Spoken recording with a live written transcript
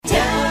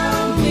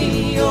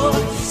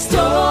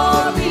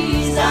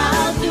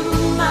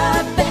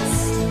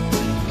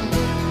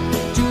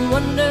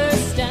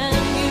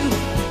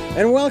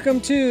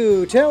welcome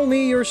to Tell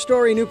Me Your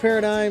Story, New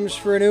Paradigms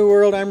for a New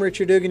World. I'm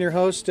Richard Dugan, your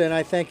host, and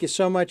I thank you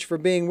so much for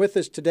being with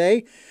us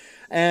today.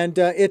 And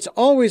it's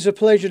always a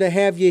pleasure to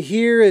have you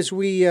here as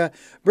we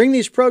bring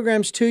these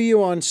programs to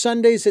you on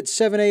Sundays at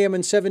 7 a.m.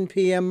 and 7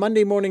 p.m.,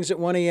 Monday mornings at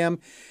 1 a.m.,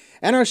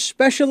 and our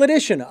special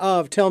edition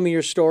of Tell Me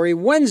Your Story,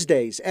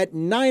 Wednesdays at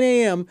 9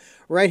 a.m.,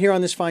 right here on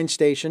this fine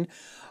station.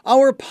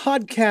 Our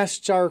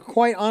podcasts are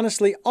quite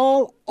honestly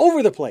all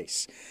over the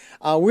place.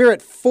 We're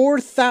at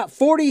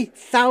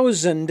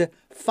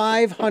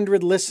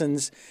 40,500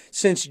 listens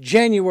since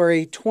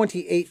January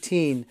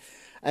 2018.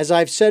 As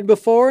I've said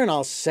before, and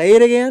I'll say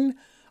it again,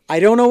 I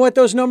don't know what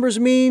those numbers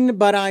mean,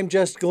 but I'm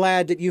just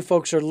glad that you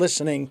folks are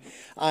listening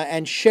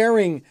and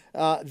sharing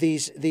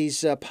these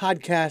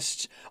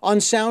podcasts on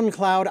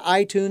SoundCloud,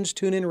 iTunes,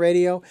 TuneIn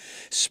Radio,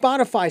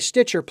 Spotify,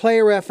 Stitcher,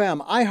 Player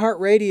FM,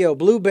 iHeartRadio,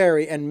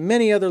 Blueberry, and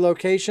many other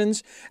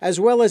locations, as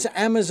well as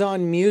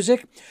Amazon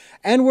Music.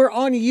 And we're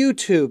on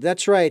YouTube.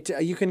 That's right.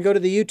 You can go to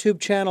the YouTube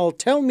channel,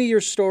 Tell Me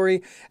Your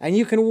Story, and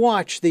you can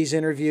watch these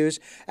interviews,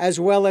 as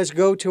well as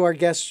go to our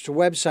guest's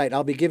website.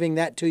 I'll be giving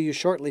that to you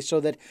shortly so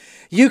that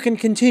you can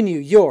continue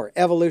your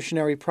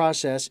evolutionary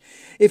process.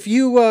 If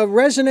you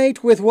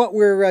resonate with what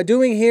we're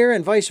doing here,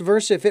 and vice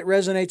versa, if it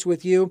resonates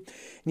with you,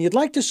 and you'd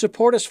like to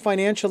support us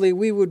financially,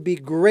 we would be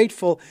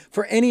grateful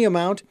for any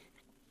amount.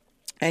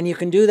 And you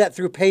can do that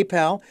through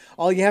PayPal.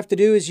 All you have to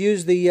do is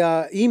use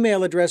the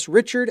email address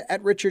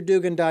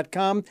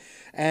richard@richarddugan.com.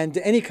 And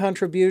any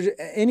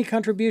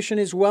contribution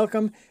is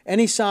welcome,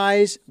 any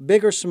size,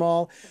 big or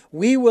small.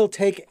 We will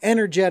take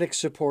energetic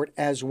support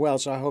as well.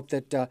 So I hope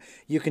that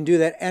you can do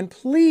that. And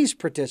please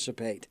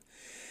participate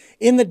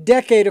in the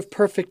decade of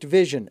perfect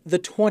vision, the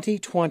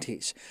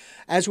 2020s,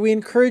 as we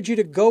encourage you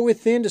to go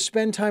within, to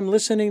spend time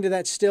listening to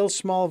that still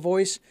small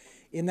voice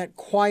in that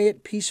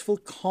quiet, peaceful,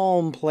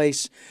 calm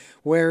place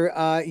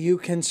where you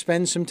can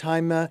spend some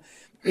time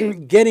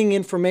getting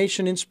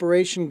information,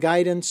 inspiration,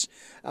 guidance,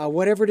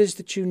 whatever it is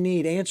that you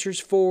need, answers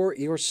for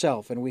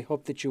yourself, and we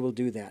hope that you will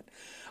do that.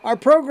 Our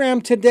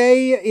program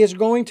today is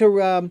going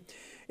to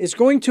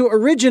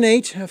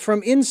originate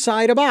from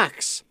inside a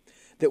box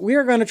that we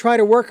are going to try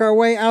to work our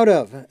way out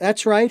of.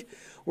 That's right.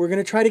 We're going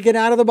to try to get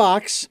out of the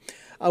box.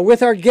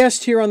 With our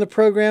guest here on the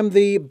program,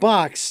 The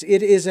Box,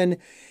 it is an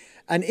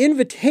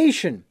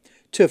invitation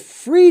to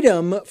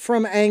freedom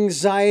from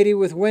anxiety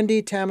with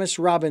Wendy Thomas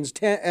Robbins.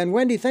 And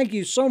Wendy, thank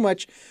you so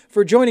much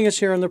for joining us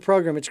here on the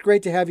program. It's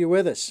great to have you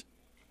with us.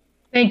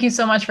 Thank you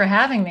so much for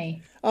having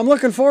me. I'm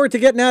looking forward to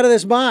getting out of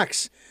this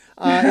box.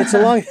 It's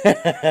along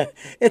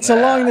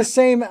the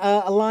same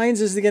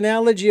lines as the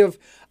analogy of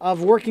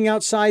working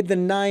outside the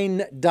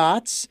 9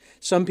 dots.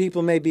 Some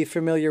people may be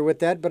familiar with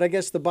that, but I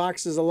guess the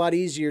box is a lot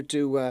easier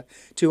to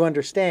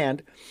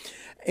understand.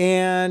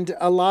 And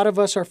a lot of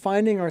us are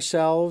finding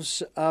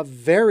ourselves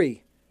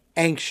very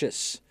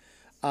anxious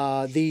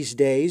these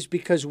days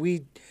because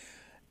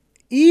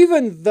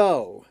even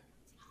though,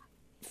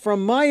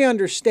 from my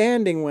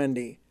understanding,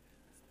 Wendy,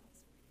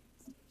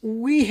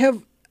 we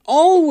have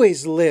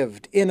always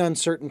lived in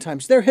uncertain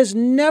times. There has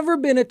never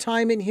been a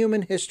time in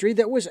human history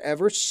that was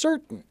ever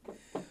certain,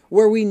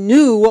 where we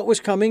knew what was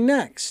coming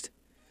next,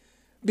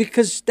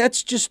 because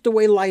that's just the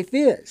way life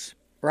is,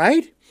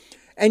 right?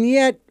 And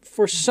yet,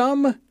 for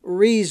some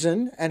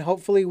reason, and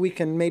hopefully we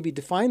can maybe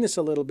define this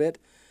a little bit,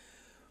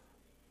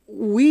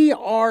 we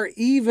are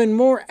even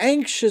more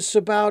anxious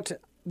about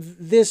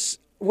this,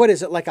 what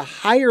is it, like a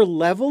higher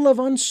level of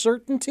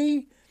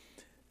uncertainty?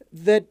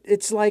 That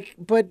it's like,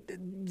 but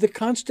the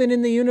constant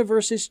in the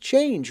universe is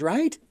change,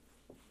 right?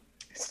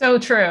 So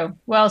true.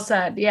 Well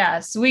said.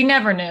 Yes, we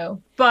never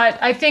knew. But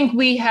I think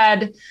we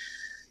had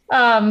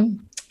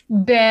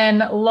been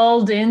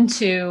lulled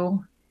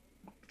into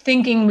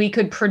thinking we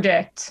could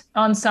predict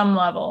on some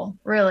level,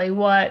 really,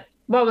 what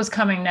was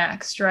coming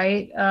next,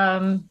 right?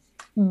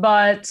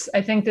 But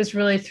I think this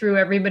really threw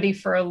everybody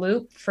for a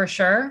loop, for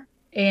sure.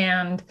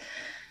 And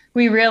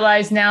we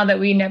realize now that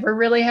we never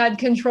really had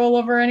control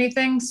over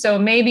anything. So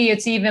maybe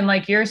it's even,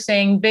 like you're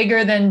saying,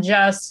 bigger than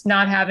just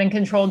not having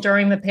control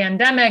during the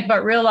pandemic,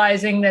 but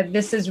realizing that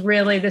this is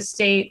really the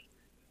state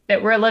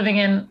that we're living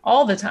in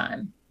all the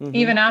time,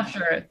 even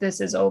after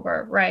this is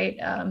over, right?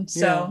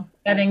 So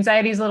that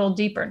anxiety is a little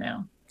deeper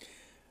now.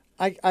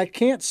 I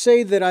can't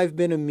say that I've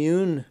been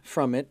immune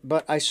from it,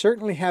 but I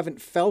certainly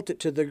haven't felt it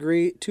to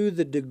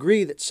the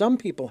degree that some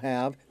people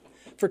have,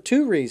 for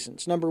 2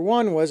 reasons. Number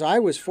one was I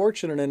was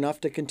fortunate enough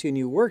to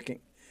continue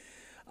working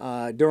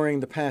during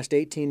the past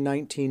 18,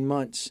 19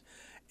 months.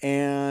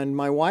 And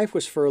my wife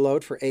was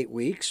furloughed for 8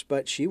 weeks,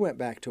 but she went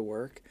back to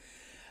work.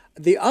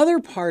 The other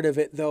part of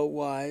it, though,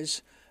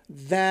 was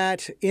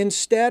that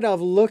instead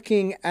of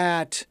looking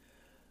at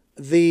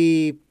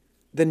the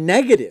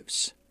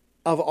negatives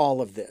of all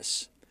of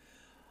this,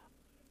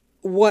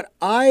 what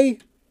I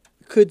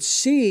could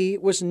see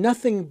was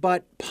nothing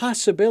but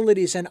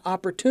possibilities and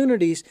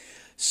opportunities,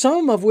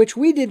 some of which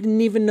we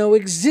didn't even know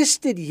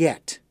existed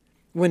yet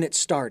when it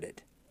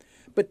started.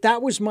 But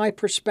that was my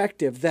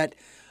perspective, that,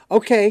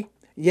 okay,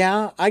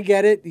 Yeah, I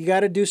get it. You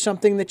got to do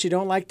something that you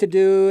don't like to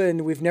do,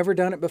 and we've never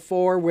done it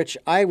before, which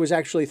I was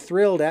actually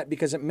thrilled at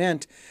because it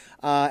meant,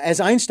 as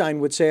Einstein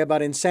would say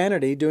about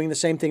insanity, doing the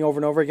same thing over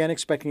and over again,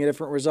 expecting a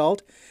different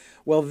result.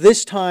 Well,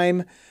 this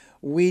time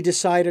we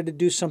decided to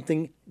do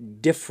something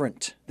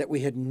different that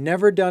we had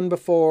never done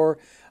before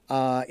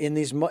in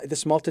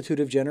this multitude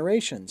of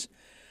generations.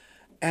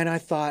 And I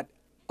thought,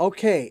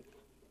 okay,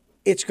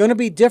 it's going to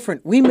be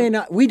different. We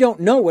don't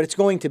know what it's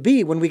going to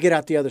be when we get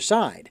out the other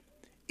side.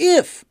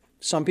 If,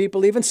 some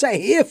people even say,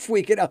 if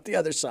we get out the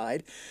other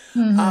side.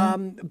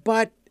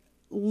 But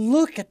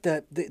look at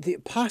the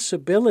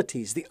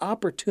possibilities, the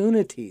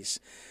opportunities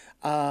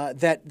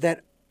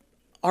that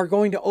are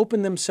going to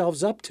open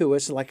themselves up to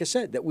us, like I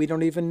said, that we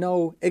don't even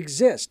know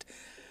exist.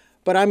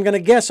 But I'm going to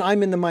guess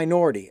I'm in the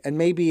minority, and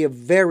maybe a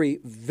very,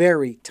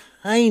 very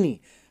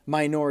tiny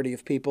minority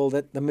of people,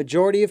 that the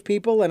majority of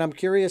people, and I'm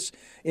curious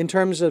in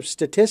terms of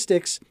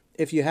statistics,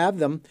 if you have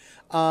them,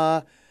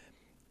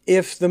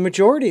 if the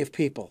majority of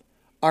people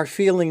are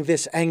feeling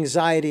this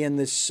anxiety and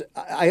this,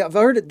 I've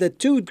heard the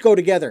two go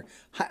together,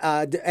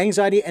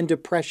 anxiety and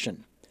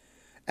depression,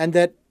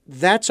 and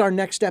that's our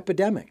next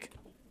epidemic.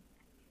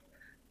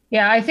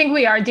 Yeah, I think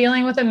we are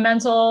dealing with a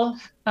mental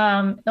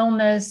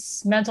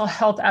illness, mental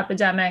health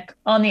epidemic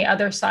on the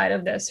other side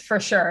of this, for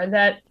sure.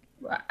 That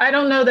I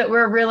don't know that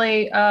we're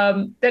really,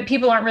 that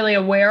people aren't really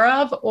aware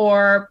of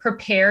or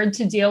prepared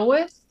to deal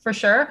with, for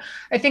sure.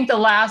 I think the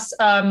last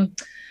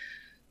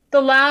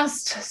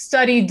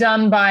study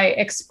done by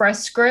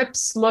Express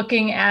Scripts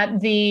looking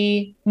at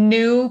the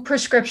new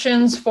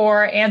prescriptions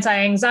for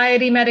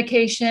anti-anxiety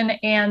medication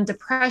and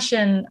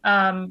depression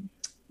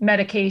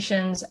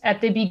medications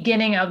at the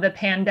beginning of the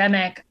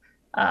pandemic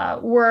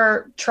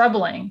were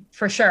troubling,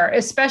 for sure,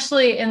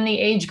 especially in the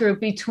age group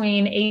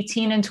between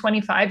 18 and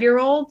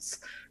 25-year-olds.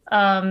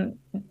 I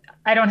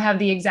don't have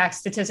the exact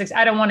statistics.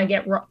 I don't want to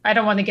get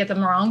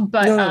them wrong,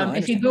 but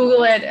if you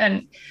Google it,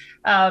 and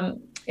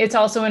it's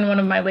also in one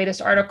of my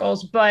latest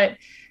articles, but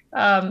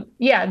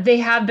yeah, they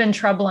have been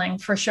troubling,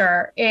 for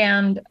sure.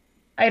 And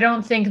I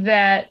don't think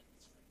that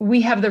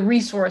we have the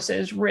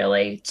resources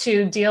really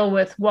to deal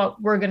with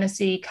what we're going to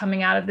see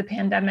coming out of the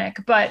pandemic.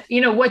 But,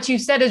 what you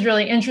said is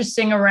really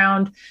interesting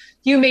around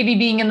you maybe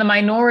being in the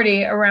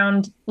minority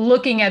around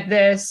looking at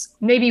this,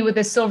 maybe with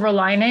a silver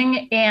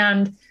lining.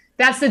 And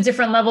that's the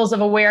different levels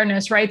of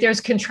awareness, right? There's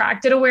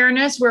contracted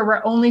awareness where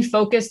we're only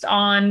focused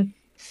on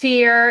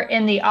fear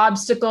and the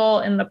obstacle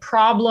and the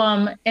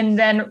problem, and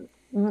then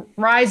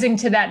rising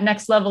to that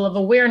next level of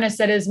awareness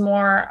that is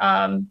more,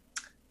 I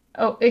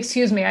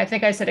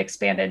think I said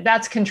expanded.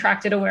 That's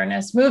contracted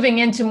awareness. Moving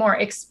into more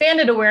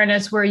expanded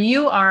awareness where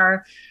you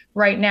are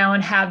right now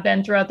and have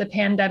been throughout the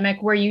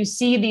pandemic, where you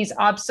see these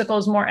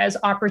obstacles more as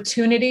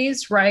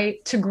opportunities,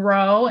 right, to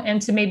grow and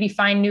to maybe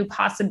find new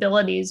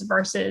possibilities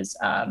versus,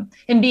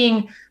 and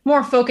being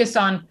more focused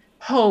on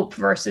hope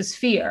versus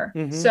fear.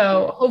 Mm-hmm.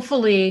 So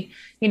hopefully,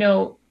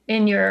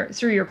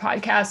 through your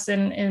podcasts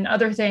and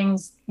other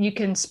things, you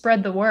can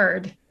spread the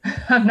word.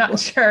 I'm not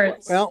sure.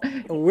 Well,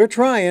 we're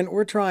trying.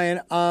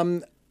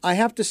 I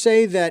have to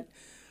say that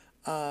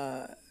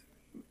the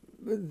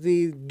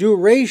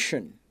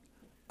duration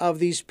of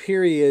these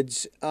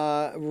periods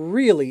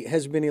really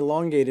has been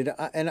elongated.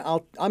 And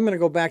I'm going to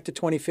go back to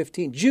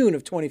 2015, June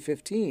of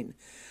 2015,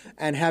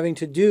 and having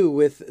to do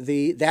with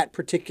that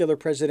particular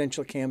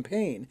presidential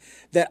campaign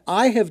that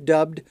I have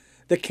dubbed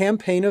the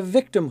campaign of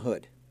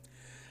victimhood.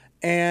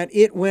 And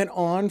it went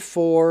on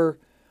for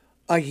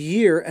a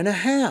year and a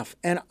half.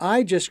 And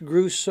I just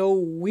grew so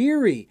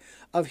weary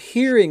of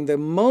hearing the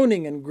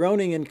moaning and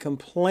groaning and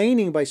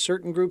complaining by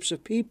certain groups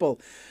of people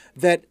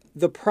that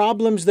the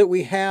problems that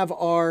we have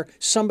are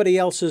somebody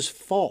else's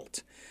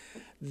fault.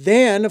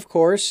 Then, of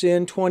course,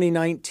 in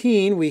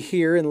 2019, we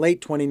hear in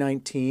late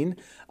 2019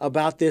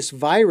 about this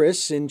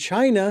virus in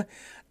China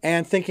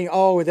and thinking,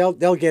 oh,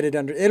 they'll get it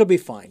under, it'll be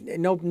fine.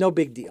 No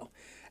big deal.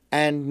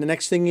 And the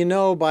next thing you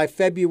know, by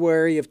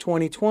February of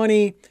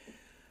 2020,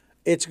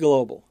 it's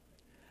global.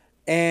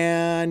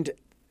 And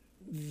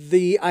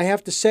I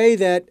have to say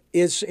that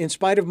is, in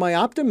spite of my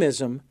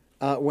optimism,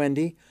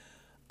 Wendy,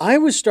 I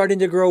was starting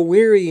to grow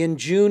weary in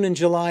June and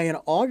July and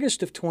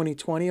August of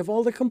 2020 of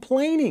all the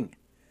complaining.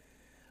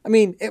 I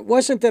mean, it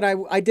wasn't that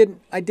I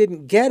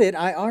didn't get it.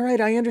 All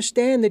right, I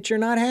understand that you're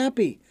not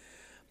happy,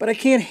 but I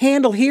can't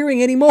handle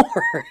hearing anymore.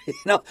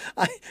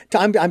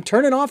 I'm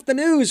turning off the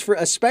news,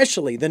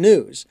 especially the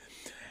news.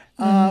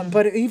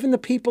 But even the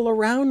people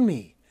around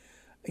me,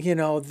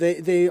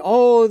 the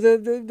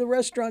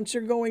restaurants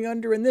are going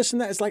under and this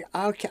and that. It's like,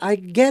 okay, I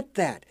get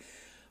that.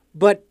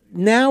 But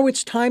now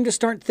it's time to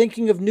start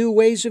thinking of new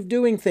ways of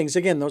doing things.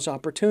 Again, those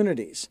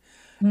opportunities.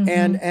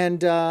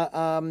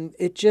 Mm-hmm.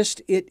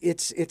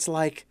 It's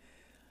like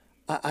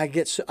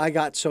I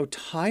got so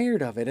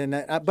tired of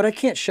it, but I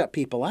can't shut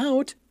people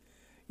out.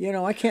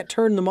 I can't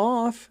turn them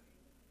off.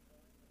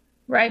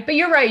 Right. But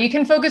you're right. You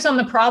can focus on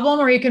the problem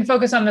or you can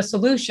focus on the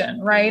solution,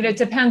 right? It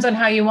depends on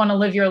how you want to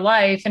live your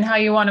life and how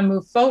you want to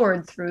move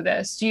forward through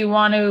this. Do you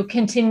want to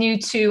continue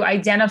to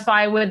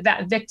identify with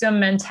that victim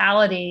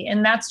mentality?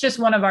 And that's just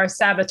one of our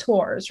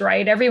saboteurs,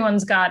 right?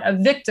 Everyone's got a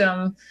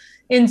victim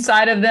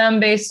inside of them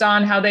based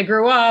on how they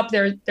grew up,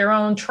 their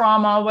own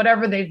trauma,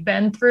 whatever they've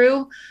been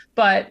through.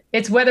 But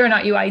it's whether or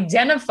not you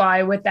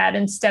identify with that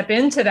and step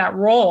into that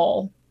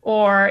role,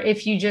 or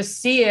if you just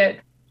see it,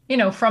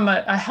 from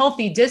a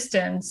healthy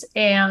distance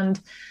and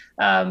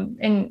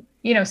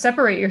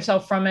separate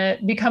yourself from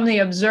it, become the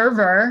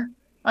observer,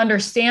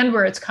 understand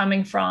where it's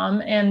coming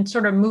from, and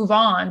sort of move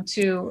on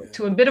to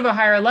a bit of a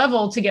higher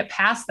level to get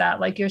past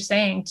that, like you're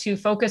saying, to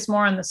focus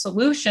more on the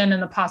solution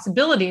and the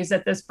possibilities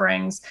that this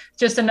brings,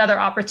 just another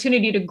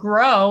opportunity to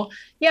grow,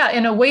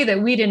 in a way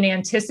that we didn't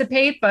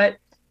anticipate. But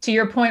to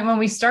your point, when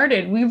we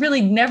started, we really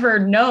never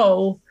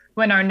know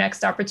when our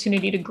next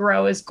opportunity to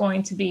grow is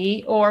going to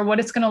be or what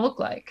it's going to look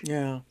like.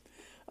 Yeah.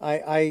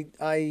 I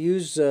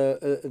use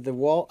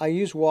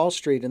Wall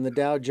Street and the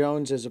Dow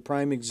Jones as a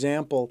prime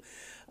example,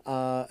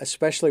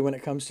 especially when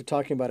it comes to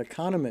talking about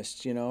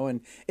economists,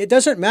 and it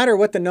doesn't matter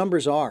what the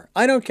numbers are.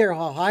 I don't care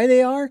how high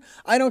they are.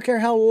 I don't care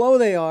how low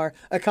they are.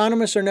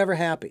 Economists are never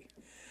happy.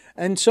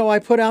 And so I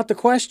put out the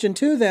question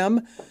to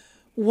them,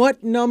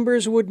 what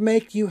numbers would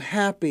make you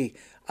happy?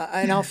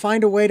 And I'll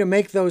find a way to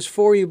make those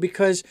for you,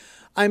 because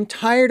I'm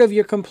tired of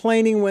your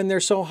complaining when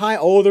they're so high.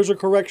 Oh, there's a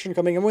correction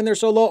coming. And when they're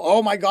so low,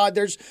 oh my God,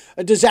 there's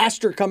a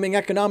disaster coming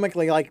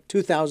economically, like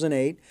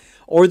 2008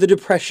 or the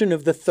depression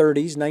of the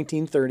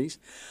 1930s.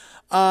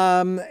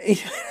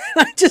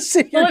 I just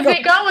sit here. Well, if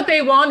they got what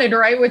they wanted,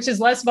 right, which is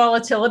less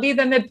volatility,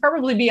 then they'd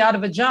probably be out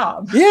of a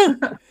job. Yeah.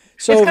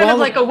 So it's kind of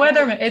like a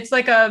weatherman. It's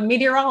like a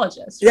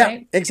meteorologist,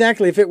 right? Yeah,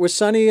 exactly. If it was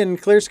sunny and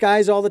clear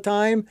skies all the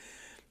time,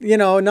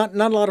 not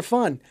a lot of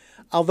fun.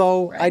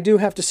 Although right. I do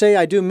have to say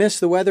I do miss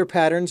the weather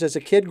patterns as a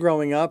kid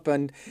growing up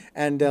and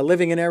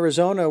living in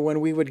Arizona,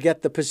 when we would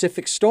get the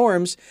Pacific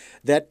storms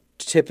that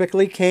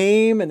typically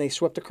came and they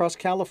swept across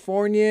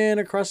California and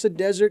across the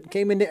desert and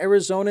came into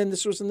Arizona, and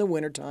this was in the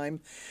wintertime.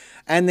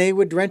 And they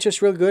would drench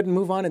us real good and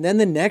move on. And then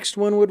the next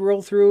one would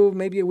roll through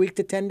maybe a week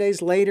to 10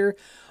 days later.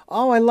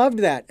 Oh, I loved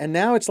that. And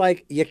now it's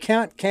like you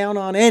can't count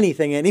on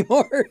anything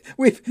anymore.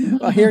 We've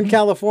here in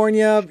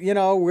California,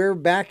 we're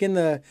back in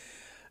the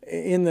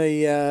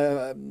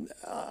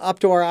up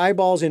to our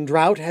eyeballs in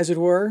drought, as it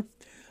were.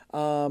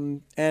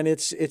 And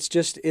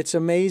it's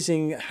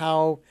amazing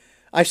how,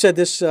 I've said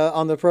this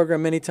on the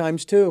program many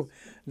times too,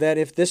 that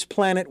if this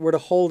planet were to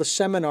hold a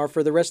seminar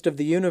for the rest of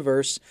the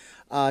universe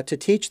to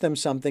teach them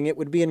something, it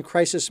would be in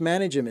crisis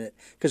management,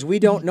 because we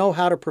don't know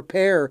how to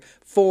prepare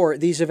for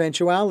these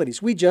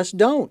eventualities. We just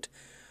don't.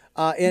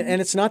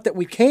 And it's not that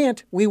we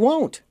can't, we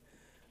won't,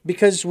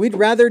 because we'd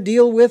rather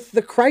deal with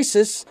the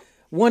crisis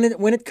when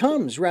it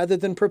comes, rather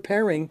than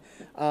preparing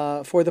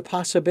for the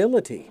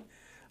possibility.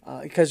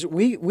 Because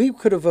we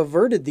could have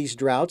averted these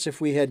droughts if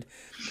we had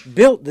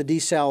built the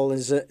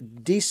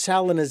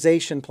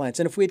desalinization plants,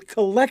 and if we'd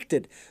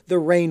collected the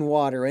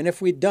rainwater, and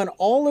if we'd done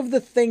all of the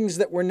things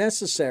that were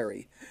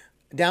necessary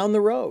down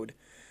the road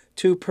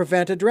to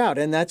prevent a drought.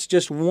 And that's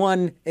just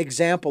one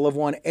example of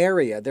one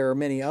area. There are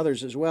many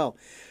others as well.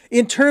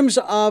 In terms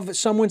of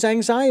someone's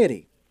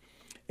anxiety,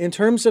 in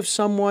terms of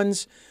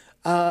someone's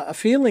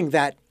feeling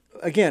that,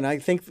 again, I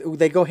think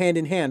they go hand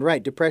in hand,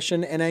 right?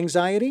 Depression and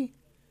anxiety.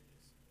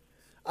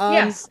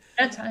 Yes,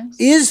 at times.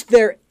 Is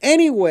there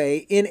any way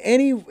in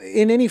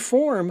any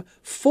form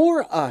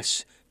for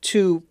us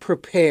to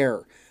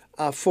prepare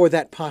for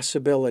that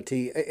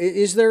possibility?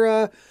 Is there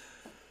a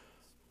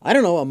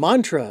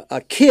mantra,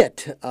 a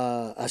kit,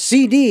 a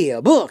CD,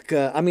 a book?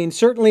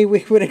 Certainly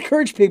we would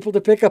encourage people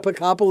to pick up a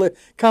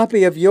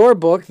copy of your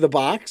book, The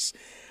Box.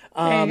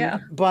 There you go.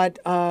 But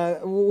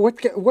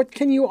what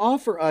can you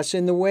offer us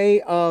in the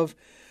way of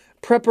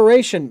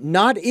preparation,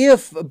 not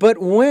if, but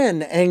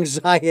when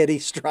anxiety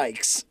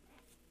strikes?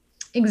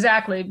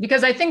 Exactly.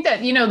 Because I think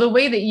that, the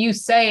way that you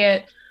say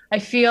it, I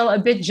feel a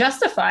bit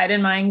justified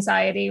in my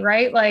anxiety,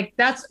 right? Like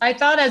I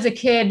thought as a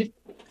kid,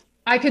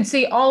 I could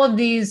see all of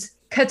these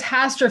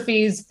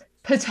catastrophes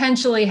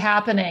potentially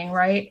happening,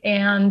 right?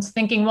 And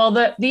thinking, well,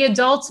 the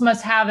adults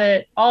must have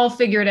it all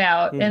figured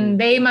out, mm-hmm. and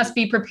they must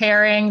be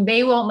preparing.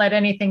 They won't let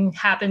anything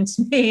happen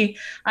to me.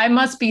 I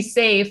must be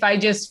safe. I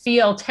just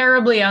feel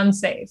terribly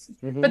unsafe.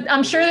 Mm-hmm. But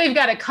I'm sure they've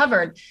got it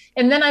covered.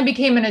 And then I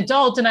became an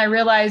adult and I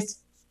realized,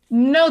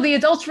 no, the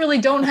adults really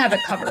don't have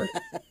it covered.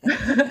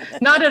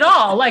 Not at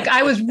all. Like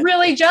I was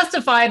really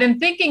justified in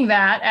thinking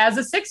that as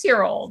a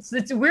 6-year-old.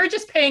 We're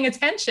just paying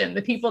attention.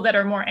 The people that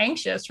are more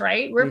anxious,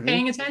 right? We're mm-hmm.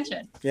 paying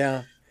attention.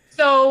 Yeah.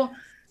 So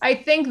I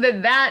think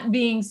that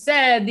being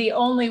said, the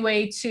only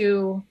way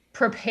to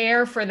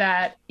prepare for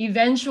that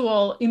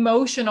eventual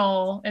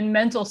emotional and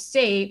mental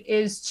state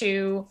is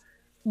to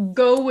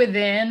go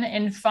within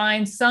and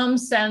find some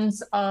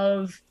sense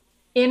of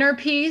inner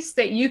peace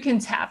that you can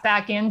tap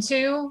back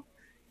into,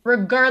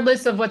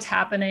 regardless of what's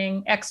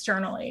happening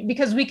externally,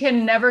 because we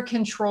can never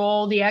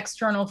control the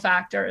external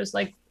factors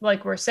like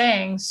we're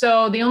saying.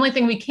 So the only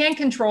thing we can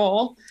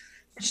control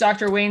which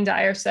Dr. Wayne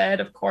Dyer said,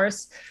 of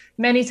course,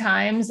 many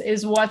times,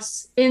 is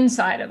what's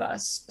inside of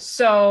us.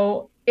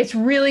 So it's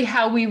really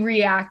how we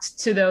react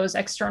to those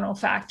external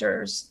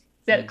factors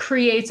that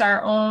creates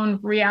our own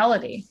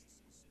reality.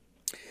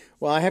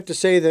 Well, I have to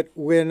say that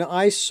when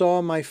I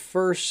saw my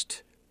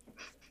first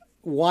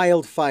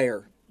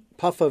wildfire,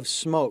 puff of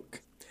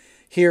smoke,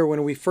 here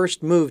when we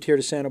first moved here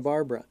to Santa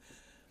Barbara,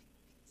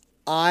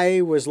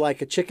 I was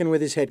like a chicken with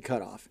his head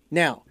cut off.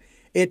 Now,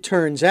 it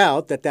turns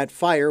out that that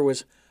fire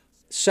was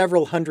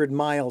several hundred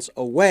miles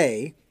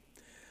away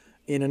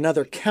in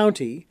another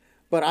county,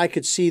 but I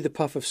could see the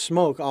puff of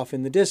smoke off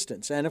in the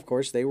distance. And of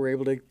course, they were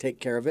able to take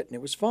care of it and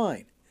it was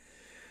fine.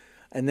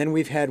 And then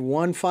we've had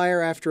one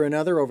fire after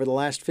another over the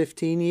last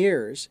 15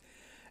 years.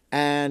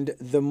 And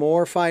the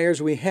more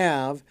fires we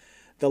have,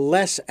 the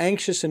less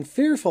anxious and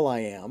fearful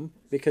I am,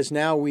 because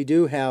now we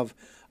do have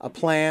a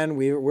plan.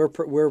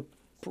 We're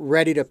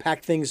ready to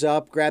pack things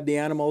up, grab the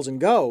animals,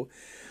 and go.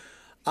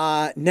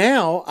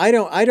 Now I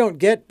don't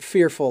get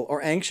fearful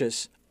or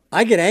anxious.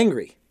 I get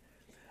angry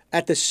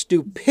at the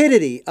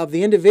stupidity of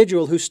the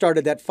individual who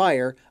started that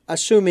fire,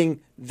 assuming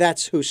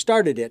that's who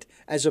started it,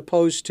 as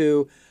opposed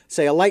to,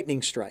 say, a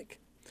lightning strike,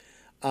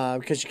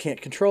 because you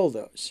can't control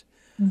those.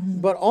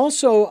 Mm-hmm. But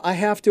also, I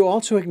have to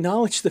also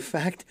acknowledge the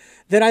fact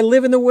that I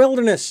live in the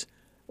wilderness,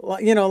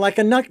 you know, like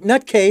a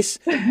nutcase.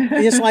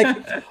 It's like,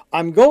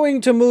 I'm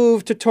going to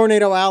move to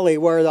Tornado Alley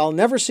where I'll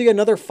never see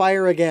another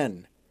fire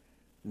again.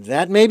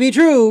 That may be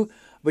true,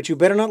 but you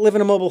better not live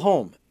in a mobile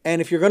home.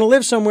 And if you're going to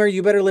live somewhere,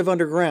 you better live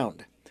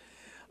underground.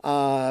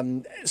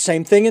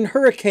 Same thing in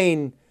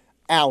Hurricane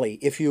Alley,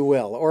 if you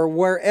will, or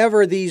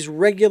wherever these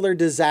regular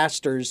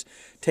disasters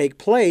take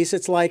place.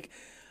 It's like,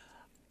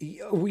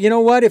 you know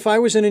what? If I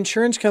was an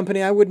insurance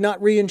company, I would not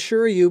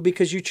reinsure you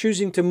because you're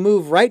choosing to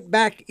move right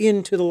back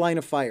into the line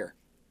of fire.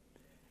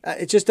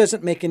 It just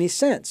doesn't make any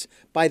sense.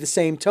 By the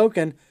same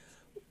token,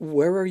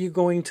 where are you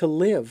going to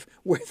live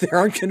where there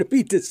aren't going to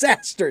be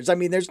disasters? I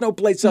mean, there's no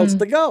place else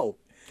to go.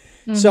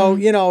 Mm-hmm. So,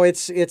 you know,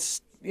 it's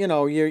you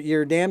know,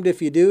 you're damned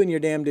if you do and you're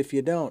damned if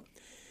you don't.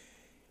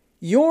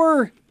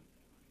 Your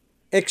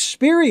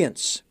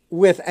experience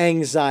with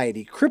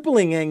anxiety,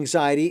 crippling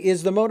anxiety,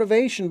 is the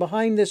motivation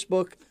behind this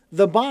book,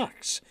 The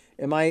Box.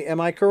 Am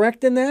I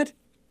correct in that?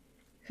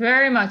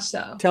 Very much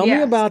so. Tell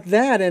me about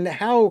that and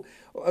how,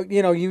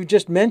 you know, you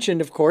just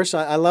mentioned, of course,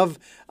 I love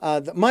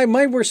my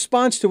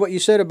response to what you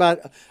said about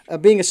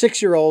being a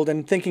 6-year-old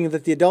and thinking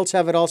that the adults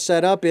have it all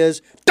set up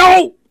is,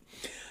 don't!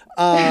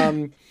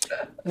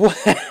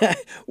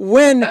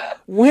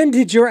 When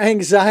did your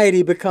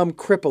anxiety become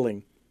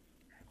crippling?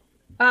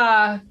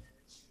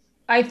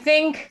 I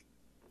think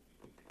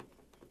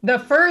the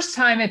first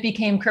time it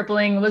became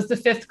crippling was the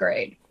 5th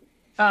grade.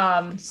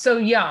 So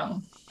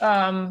young,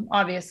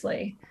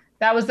 obviously.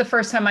 That was the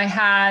first time I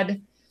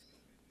had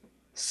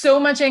so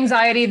much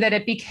anxiety that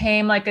it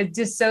became like a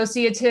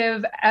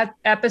dissociative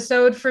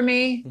episode for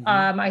me.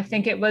 Mm-hmm. I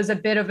think it was a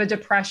bit of a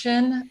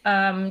depression,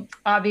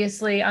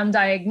 obviously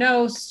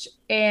undiagnosed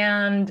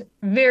and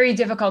very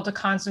difficult to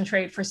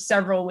concentrate for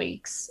several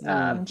weeks.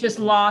 Just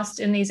lost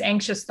in these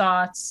anxious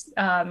thoughts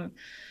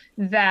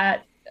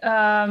that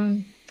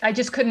I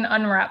just couldn't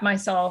unwrap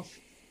myself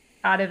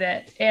out of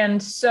it.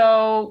 And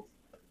so,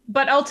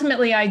 but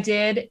ultimately I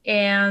did.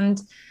 And,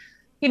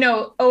 you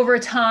know, over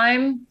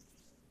time,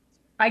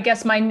 I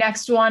guess my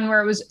next one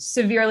where it was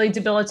severely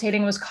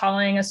debilitating was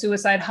calling a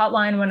suicide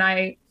hotline when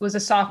I was a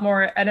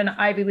sophomore at an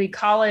Ivy League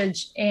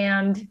college.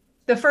 And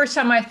the first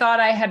time I thought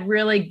I had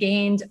really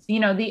gained, you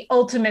know, the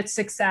ultimate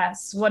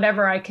success,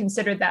 whatever I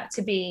considered that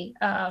to be.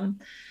 And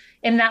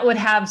that would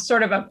have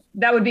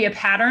that would be a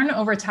pattern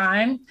over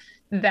time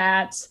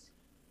that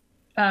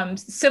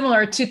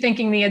similar to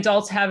thinking the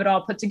adults have it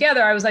all put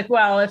together. I was like,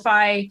 well, if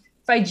I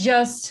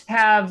just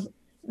have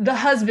the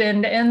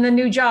husband and the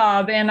new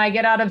job and I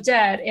get out of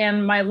debt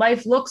and my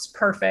life looks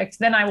perfect,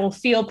 then I will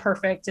feel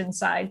perfect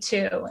inside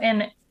too.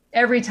 And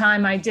every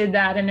time I did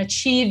that and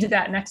achieved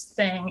that next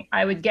thing,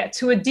 I would get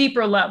to a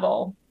deeper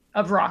level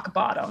of rock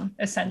bottom,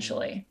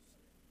 essentially.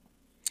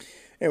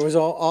 It was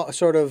all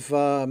sort of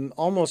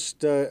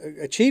almost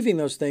achieving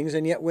those things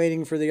and yet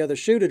waiting for the other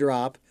shoe to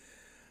drop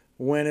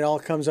when it all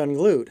comes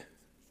unglued,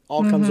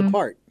 all comes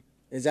apart.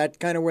 Is that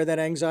kind of where that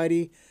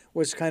anxiety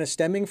was kind of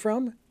stemming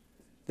from?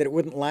 That it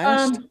wouldn't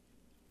last?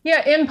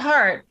 Yeah, in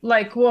part.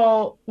 Like,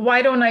 well,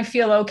 why don't I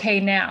feel okay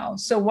now?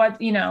 So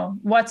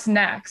what's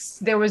next?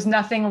 There was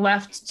nothing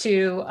left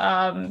to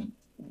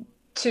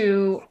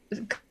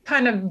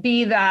kind of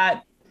be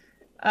that,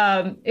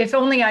 if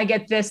only I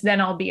get this, then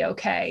I'll be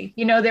okay.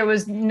 You know, there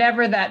was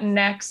never that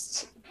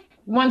next,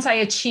 once I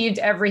achieved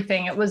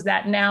everything, it was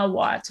that now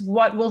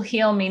what will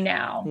heal me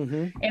now?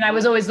 Mm-hmm. And I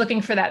was always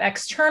looking for that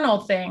external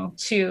thing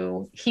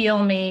to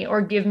heal me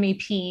or give me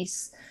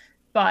peace.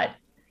 But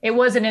it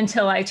wasn't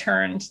until I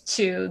turned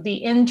to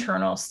the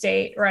internal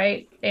state,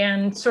 right?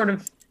 And sort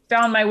of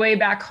found my way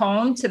back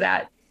home to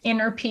that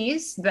inner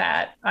peace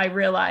that I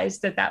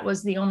realized that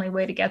was the only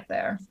way to get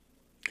there.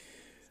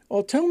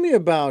 Well, tell me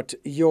about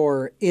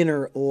your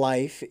inner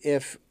life,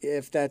 if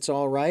that's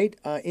all right,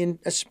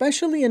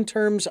 especially in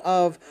terms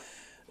of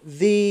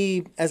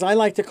as I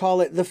like to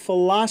call it, the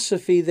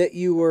philosophy that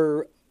you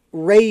were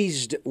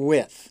raised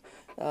with,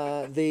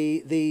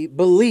 the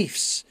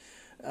beliefs,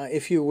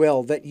 if you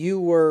will, that you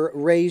were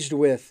raised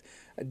with,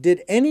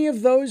 did any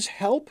of those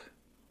help?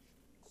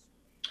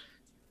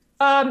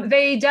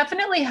 They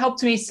definitely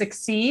helped me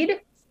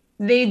succeed.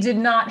 They did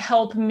not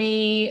help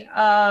me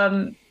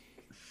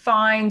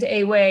find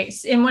a way.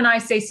 And when I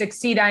say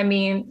succeed, I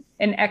mean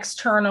an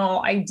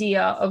external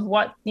idea of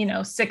what,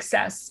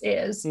 success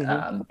is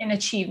in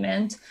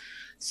achievement.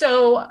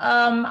 So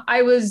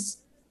I was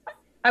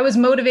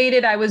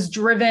motivated. I was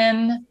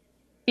driven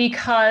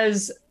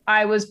because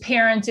I was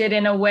parented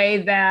in a way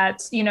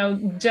that,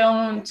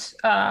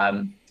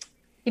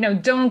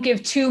 don't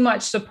give too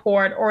much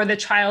support or the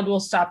child will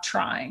stop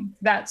trying.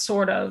 That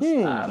sort of,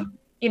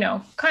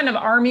 kind of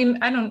army.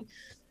 I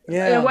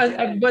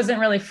wasn't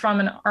really from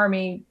an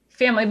army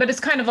family, but it's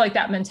kind of like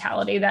that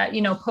mentality that,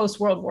 post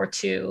World War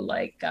II,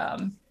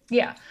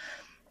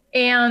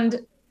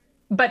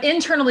 but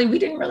internally we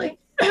didn't really,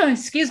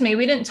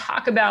 we didn't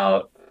talk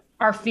about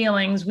our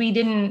feelings. We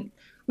didn't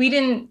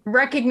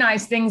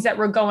recognize things that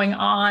were going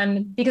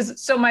on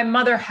so my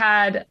mother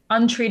had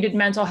untreated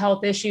mental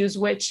health issues,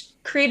 which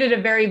created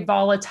a very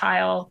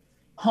volatile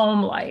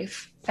home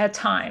life at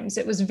times.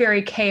 It was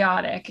very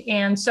chaotic.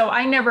 And so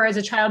I never, as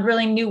a child,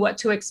 really knew what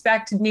to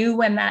expect, knew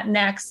when that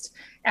next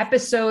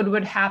episode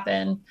would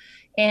happen.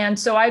 And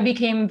so I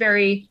became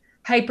very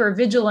hyper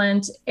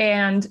vigilant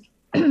and,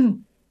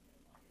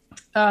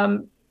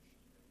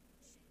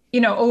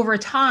 over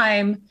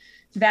time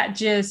that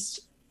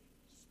just,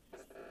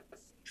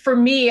 for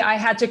me, I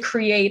had to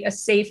create a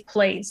safe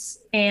place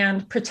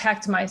and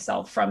protect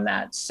myself from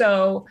that.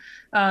 So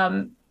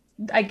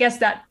I guess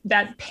that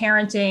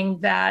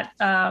parenting, that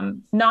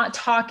not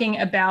talking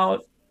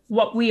about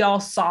what we all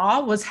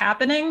saw was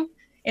happening,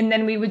 and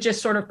then we would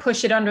just sort of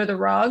push it under the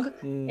rug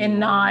and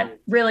not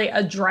really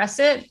address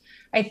it.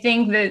 I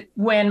think that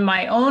when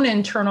my own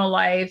internal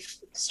life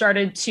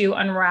started to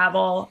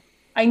unravel,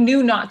 I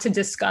knew not to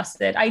discuss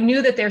it. I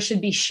knew that there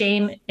should be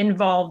shame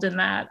involved in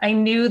that. I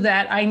knew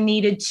that I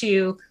needed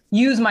to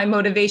use my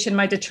motivation,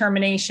 my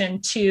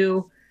determination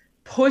to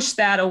push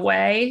that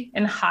away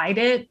and hide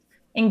it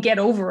and get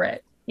over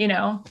it,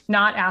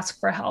 not ask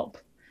for help.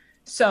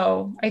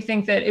 So I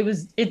think that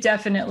it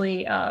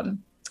definitely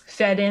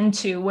fed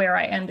into where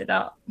I ended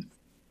up.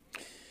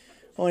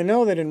 Well, I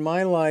know that in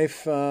my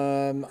life,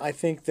 I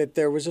think that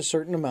there was a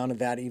certain amount of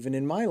that even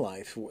in my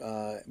life.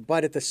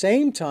 But at the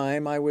same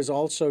time, I was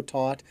also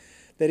taught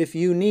that if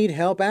you need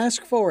help,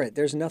 ask for it.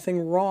 There's nothing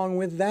wrong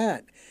with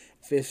that.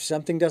 If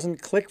something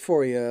doesn't click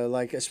for you,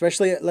 like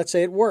especially, let's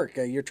say at work,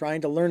 you're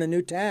trying to learn a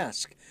new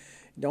task,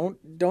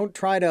 don't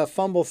try to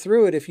fumble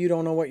through it if you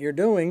don't know what you're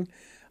doing.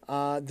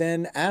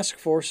 Then ask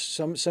for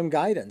some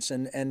guidance.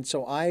 And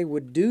so I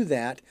would do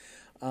that.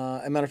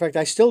 As a matter of fact,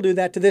 I still do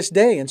that to this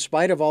day, in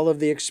spite of all of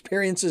the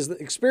experience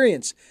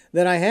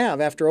that I have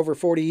after over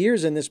 40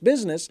 years in this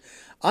business.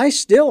 I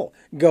still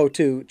go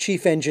to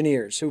chief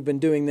engineers who've been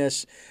doing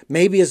this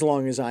maybe as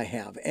long as I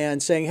have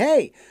and saying,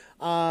 hey,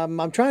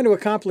 I'm trying to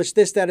accomplish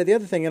this, that, or the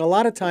other thing. And a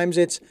lot of times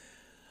it's,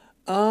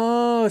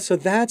 oh, so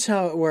that's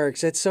how it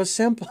works. It's so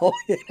simple.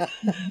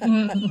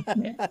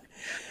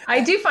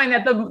 I do find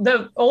that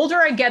the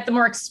older I get, the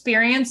more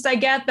experienced I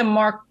get, the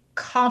more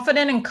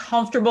confident and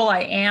comfortable I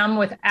am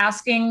with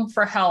asking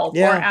for help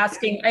or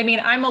asking. I mean,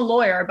 I'm a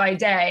lawyer by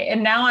day,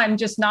 and now I'm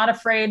just not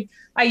afraid.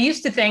 I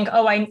used to think,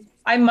 oh,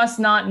 I must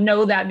not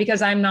know that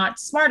because I'm not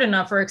smart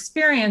enough or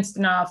experienced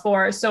enough,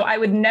 or so I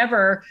would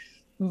never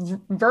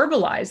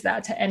verbalize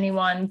that to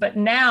anyone. But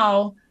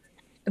now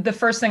the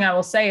first thing I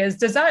will say is,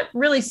 does that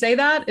really say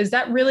that? Is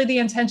that really the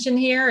intention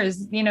here?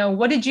 Is,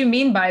 what did you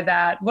mean by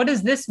that? What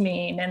does this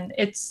mean? And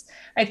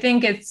I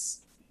think it's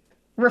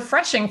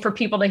refreshing for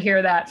people to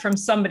hear that from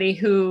somebody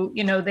who,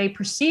 they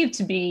perceive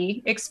to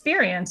be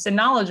experienced and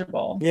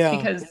knowledgeable.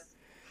 Yeah.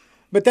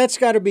 But that's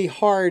got to be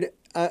hard,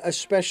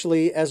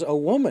 especially as a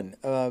woman,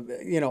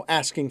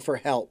 asking for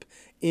help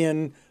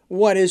in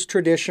what is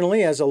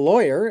traditionally, as a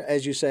lawyer,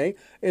 as you say,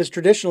 is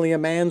traditionally a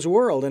man's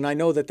world. And I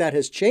know that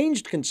has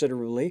changed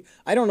considerably.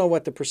 I don't know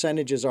what the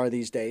percentages are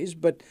these days,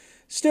 but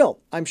still,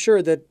 I'm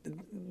sure that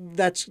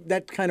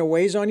kind of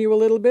weighs on you a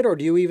little bit. Or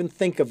do you even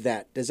think of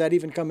that? Does that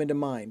even come into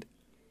mind?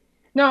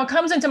 No, it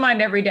comes into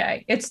mind every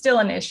day. It's still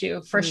an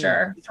issue for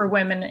sure for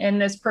women in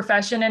this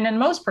profession and in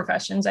most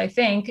professions, I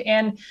think.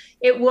 And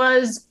it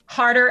was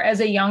harder as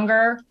a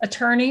younger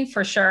attorney,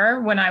 for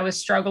sure, when I was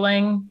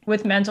struggling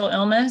with mental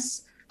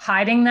illness,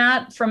 hiding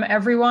that from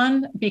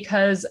everyone,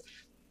 because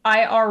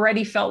I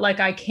already felt like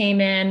I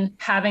came in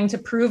having to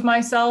prove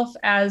myself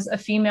as a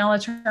female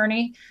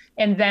attorney.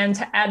 And then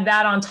to add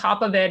that on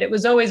top of it, it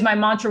was always, my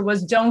mantra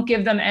was, don't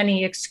give them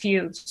any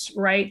excuse,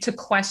 right? To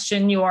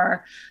question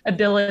your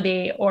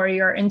ability or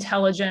your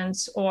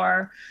intelligence.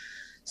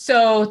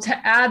 So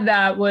to add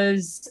that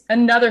was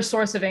another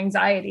source of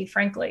anxiety,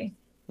 frankly.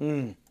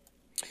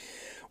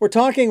 We're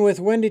talking with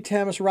Wendy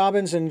Thomas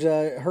Robbins, and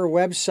her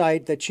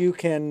website that you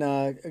can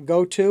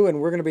go to,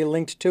 and we're going to be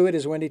linked to it,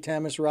 is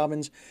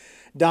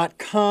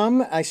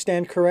wendythomasrobbins.com. I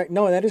stand correct.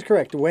 No, that is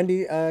correct.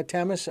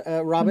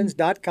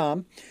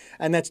 wendythomasrobbins.com.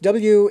 And that's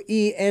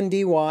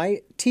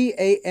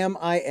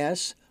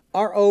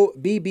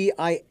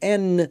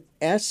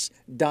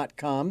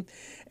wendythomasrobbins.com.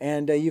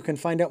 And you can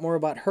find out more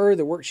about her,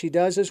 the work she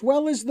does, as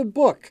well as the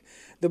book.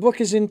 The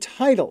book is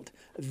entitled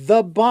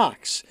The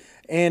Box,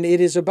 and it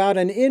is about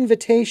an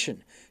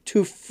invitation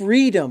to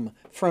freedom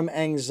from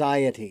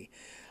anxiety.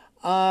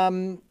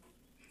 In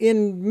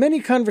many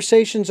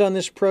conversations on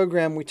this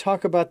program, we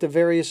talk about the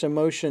various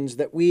emotions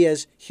that we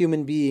as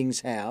human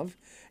beings have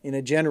in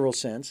a general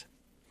sense.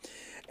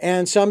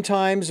 And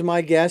sometimes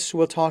my guests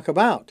will talk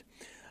about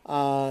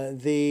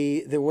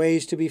the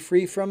ways to be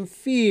free from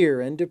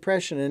fear and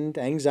depression and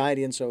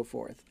anxiety and so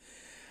forth.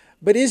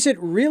 But is it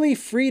really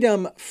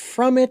freedom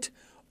from it,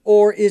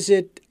 or is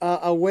it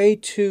a way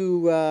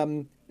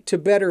to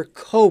better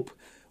cope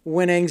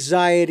when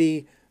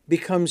anxiety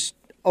becomes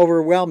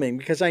overwhelming?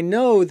 Because I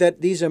know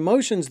that these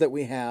emotions that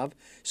we have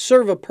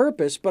serve a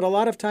purpose, but a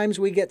lot of times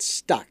we get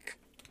stuck.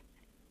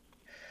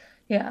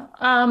 Yeah.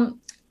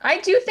 I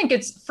do think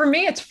for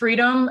me, it's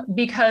freedom,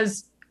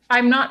 because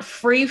I'm not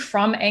free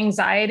from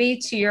anxiety,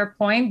 to your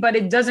point, but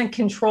it doesn't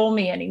control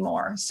me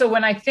anymore. So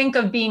when I think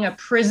of being a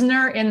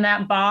prisoner in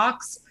that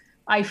box,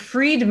 I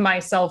freed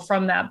myself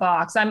from that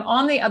box. I'm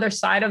on the other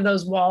side of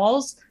those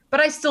walls, but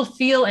I still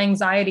feel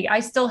anxiety. I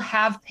still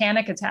have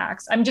panic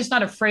attacks. I'm just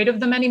not afraid of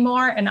them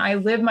anymore. And I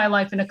live my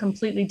life in a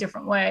completely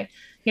different way,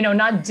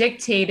 not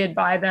dictated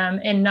by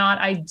them and not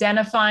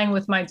identifying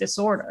with my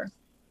disorder.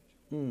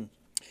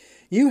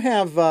 You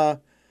have a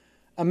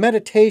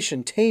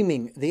meditation,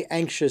 Taming the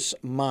Anxious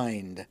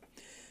Mind.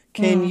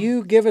 Can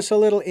you give us a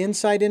little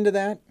insight into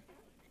that?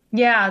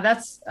 Yeah,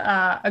 that's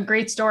a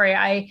great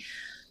story.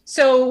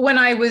 So when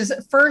I was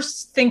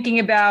first thinking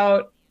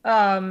about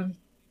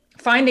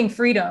finding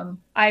freedom,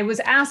 I was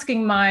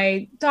asking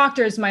my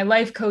doctors, my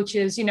life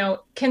coaches,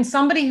 can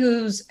somebody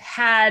who's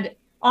had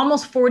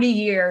almost 40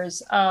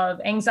 years of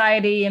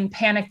anxiety and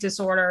panic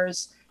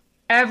disorders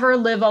ever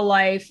live a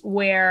life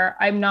where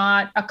I'm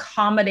not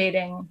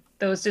accommodating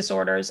those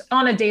disorders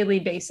on a daily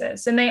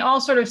basis? And they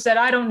all sort of said,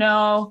 I don't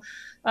know,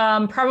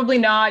 probably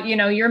not,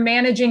 you're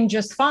managing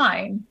just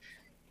fine.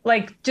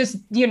 Like, just,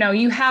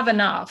 you have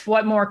enough.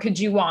 What more could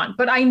you want?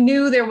 But I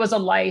knew there was a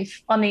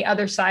life on the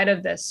other side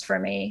of this for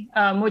me,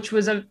 which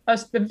was a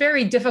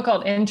very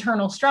difficult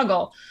internal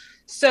struggle.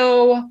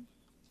 So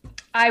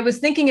I was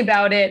thinking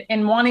about it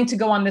and wanting to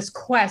go on this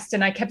quest,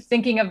 and I kept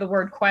thinking of the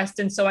word quest.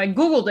 And so I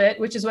Googled it,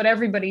 which is what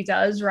everybody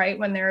does, right,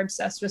 when they're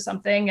obsessed with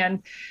something.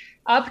 And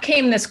up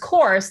came this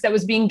course that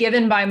was being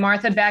given by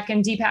Martha Beck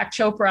and Deepak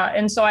Chopra.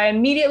 And so I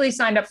immediately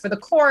signed up for the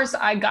course.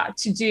 I got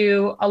to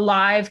do a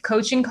live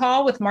coaching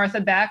call with Martha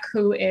Beck,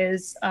 who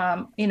is,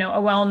 a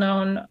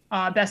well-known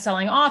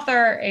best-selling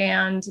author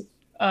and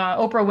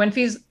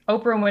Oprah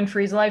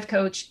Winfrey's life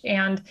coach.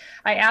 And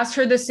I asked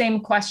her the same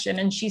question,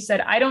 and she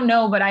said, I don't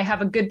know, but I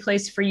have a good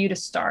place for you to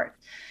start.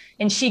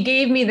 And she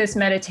gave me this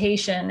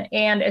meditation.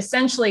 And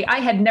essentially, I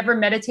had never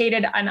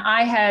meditated, and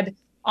I had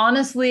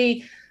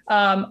honestly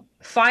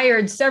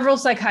fired several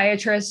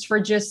psychiatrists for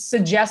just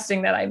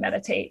suggesting that I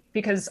meditate,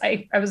 because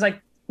I was like,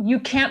 you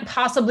can't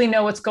possibly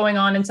know what's going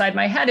on inside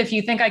my head if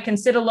you think I can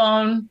sit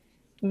alone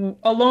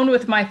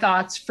with my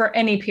thoughts for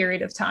any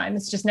period of time.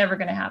 It's just never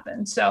going to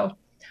happen. So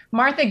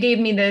Martha gave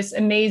me this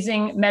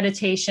amazing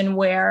meditation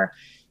where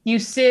you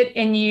sit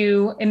and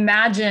you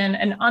imagine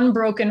an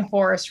unbroken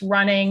horse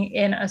running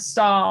in a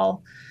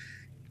stall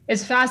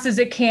as fast as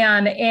it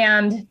can.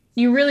 And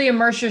you really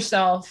immerse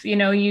yourself,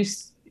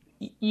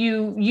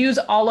 you use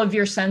all of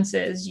your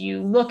senses.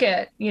 You look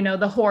at,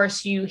 the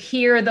horse, you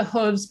hear the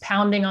hooves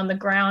pounding on the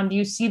ground,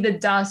 you see the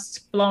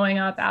dust blowing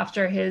up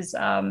after his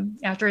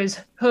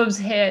hooves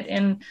hit.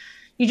 And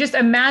you just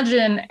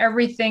imagine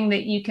everything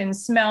that you can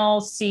smell,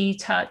 see,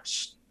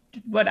 touch,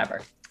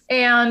 whatever.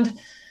 And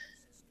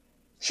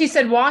she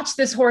said, watch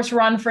this horse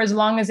run for as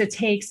long as it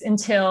takes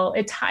until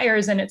it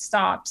tires and it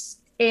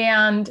stops.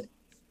 And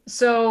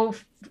so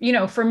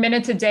for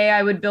minutes a day,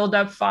 I would build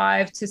up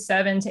 5 to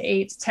 7 to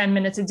 8 to 10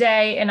 minutes a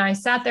day. And I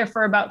sat there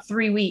for about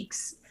 3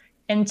 weeks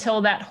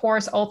until that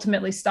horse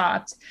ultimately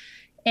stopped.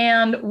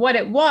 And what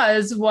it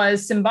was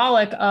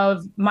symbolic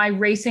of my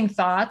racing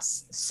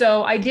thoughts.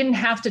 So I didn't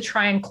have to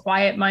try and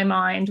quiet my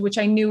mind, which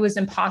I knew was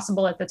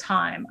impossible at the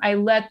time. I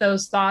let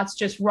those thoughts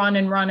just run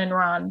and run and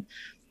run.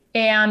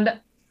 And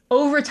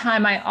over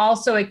time,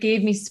 it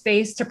gave me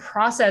space to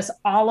process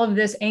all of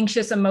this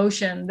anxious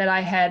emotion that I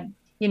had,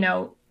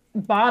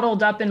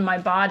 bottled up in my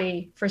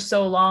body for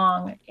so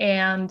long.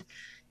 And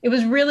it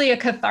was really a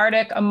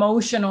cathartic,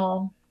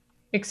 emotional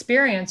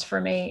experience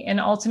for me. And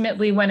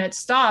ultimately, when it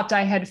stopped,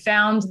 I had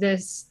found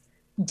this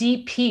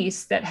deep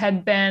peace that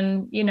had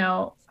been,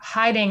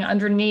 hiding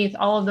underneath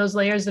all of those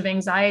layers of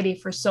anxiety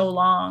for so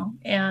long.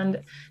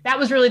 And that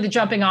was really the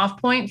jumping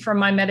off point for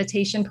my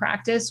meditation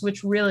practice,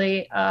 which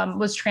really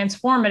was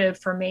transformative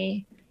for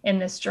me in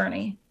this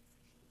journey.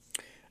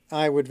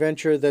 I would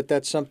venture that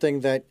that's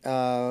something that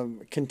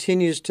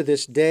continues to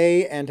this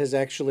day and has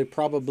actually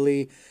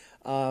probably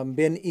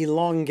been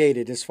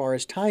elongated as far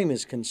as time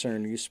is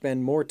concerned. You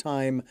spend more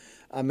time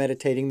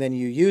meditating than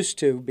you used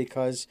to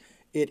because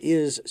it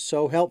is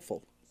so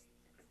helpful.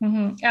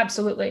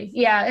 Absolutely.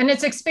 Yeah. And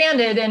it's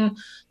expanded. And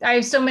I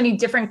have so many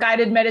different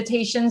guided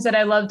meditations that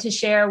I love to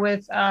share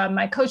with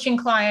my coaching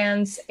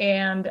clients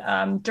and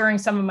during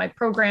some of my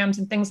programs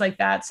and things like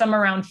that. Some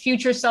around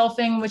future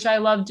selfing, which I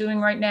love doing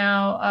right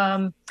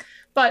now.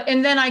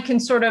 And then I can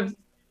sort of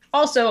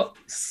also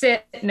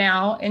sit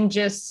now and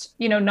just,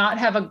 not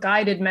have a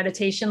guided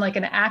meditation, like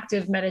an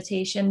active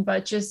meditation,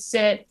 but just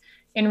sit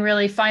and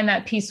really find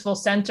that peaceful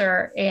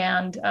center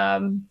and,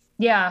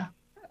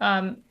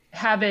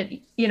 have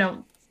it,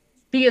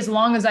 be as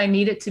long as I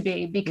need it to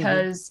be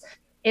because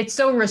it's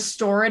so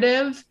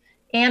restorative.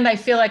 And I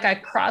feel like I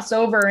cross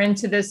over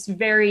into this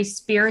very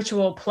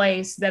spiritual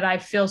place that I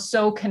feel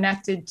so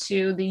connected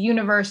to the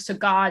universe, to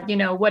God,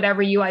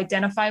 whatever you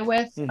identify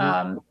with.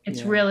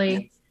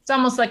 It's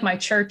almost like my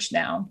church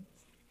now.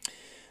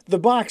 The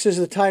Box is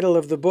the title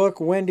of the book.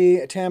 Wendy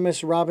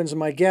Tamis Robbins,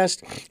 my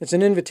guest. It's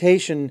an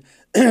invitation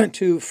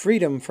to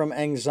freedom from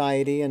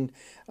anxiety. And,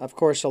 of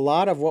course, a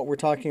lot of what we're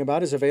talking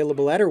about is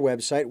available at her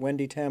website,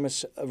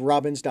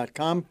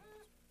 wendytamisrobbins.com.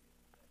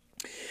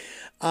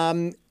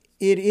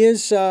 It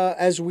is,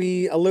 as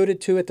we alluded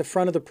to at the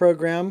front of the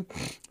program,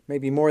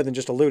 maybe more than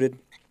just alluded,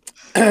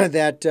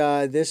 that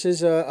this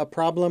is a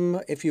problem,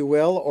 if you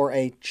will, or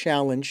a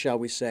challenge, shall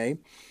we say,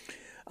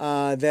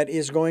 that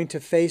is going to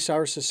face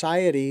our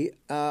society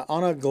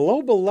on a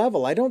global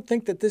level. I don't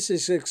think that this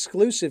is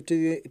exclusive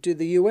to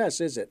the U.S.,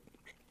 is it?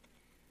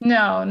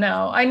 No.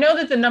 I know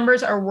that the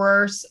numbers are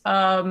worse,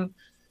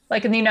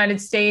 like in the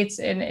United States,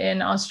 in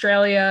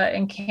Australia,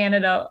 and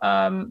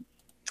Canada,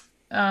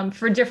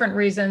 for different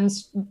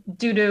reasons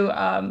due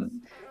to,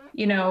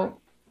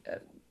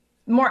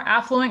 more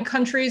affluent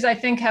countries, I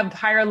think, have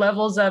higher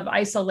levels of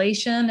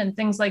isolation and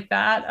things like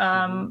that,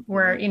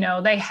 where,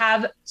 they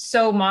have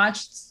so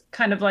much,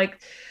 kind of like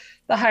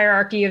the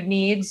hierarchy of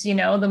needs,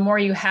 the more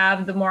you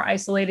have, the more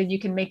isolated you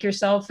can make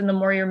yourself and the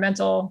more your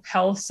mental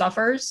health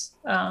suffers.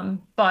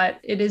 But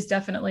it is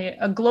definitely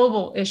a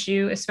global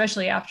issue,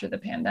 especially after the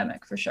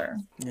pandemic, for sure.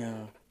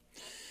 Yeah.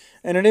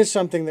 And it is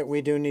something that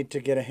we do need to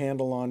get a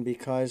handle on,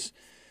 because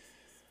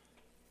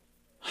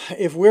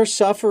if we're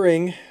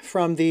suffering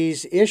from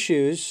these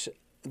issues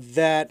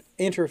that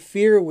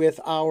interfere with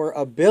our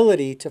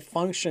ability to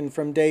function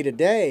from day to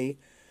day,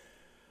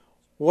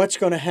 what's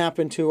going to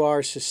happen to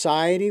our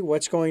society?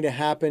 What's going to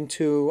happen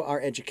to our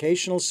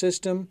educational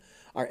system,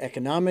 our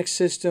economic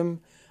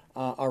system,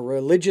 our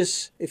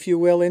religious, if you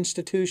will,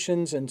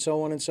 institutions, and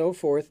so on and so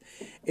forth,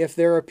 if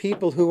there are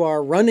people who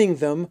are running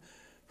them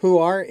who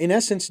are, in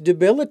essence,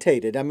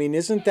 debilitated? I mean,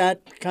 isn't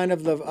that kind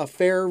of a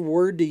fair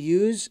word to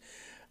use?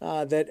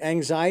 That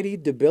anxiety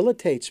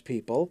debilitates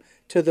people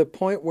to the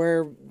point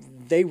where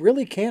they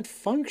really can't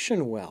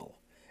function well.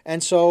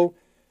 And so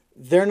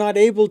they're not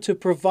able to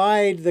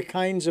provide the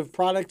kinds of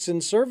products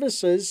and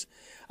services.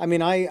 I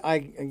mean, I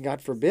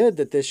God forbid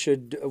that this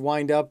should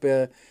wind up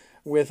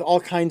with all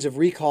kinds of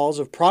recalls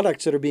of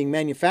products that are being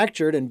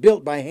manufactured and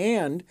built by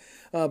hand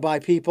by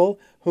people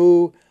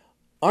who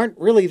aren't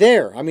really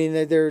there. I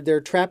mean,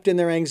 they're trapped in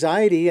their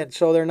anxiety, and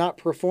so they're not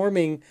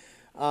performing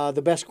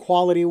the best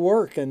quality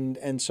work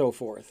and so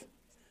forth.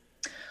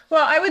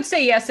 Well, I would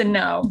say yes and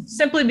no,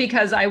 simply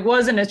because I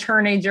was an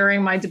attorney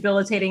during my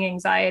debilitating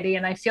anxiety,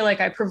 and I feel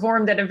like I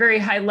performed at a very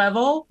high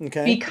level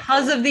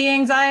because of the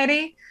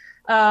anxiety.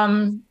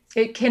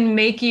 It can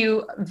make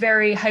you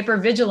very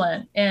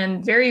hypervigilant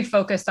and very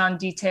focused on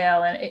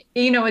detail. And,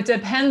 it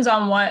depends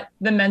on what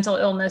the mental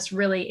illness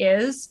really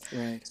is.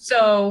 Right.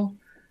 So,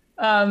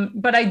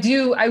 but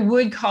I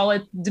would call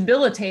it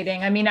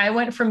debilitating. I mean, I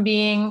went from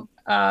being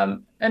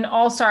an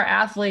all-star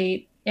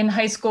athlete in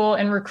high school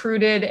and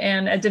recruited,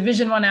 and a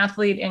Division I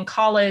athlete in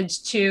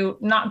college, to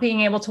not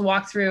being able to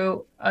walk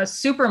through a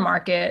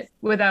supermarket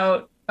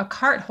without a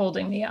cart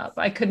holding me up.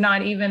 I could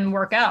not even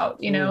work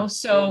out,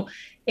 so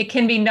it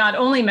can be not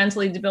only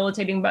mentally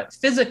debilitating, but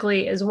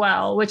physically as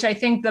well, which I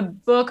think the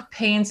book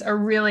paints a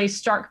really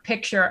stark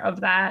picture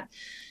of that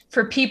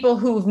for people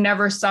who've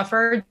never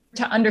suffered,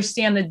 to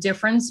understand the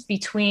difference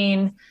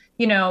between,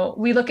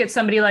 we look at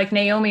somebody like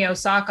Naomi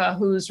Osaka,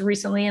 who's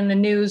recently in the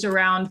news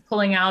around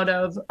pulling out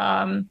of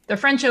the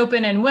French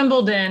Open and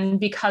Wimbledon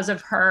because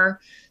of her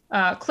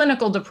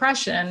clinical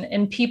depression,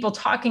 and people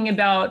talking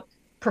about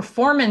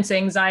performance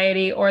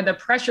anxiety or the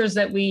pressures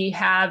that we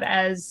have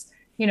as,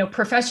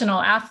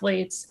 professional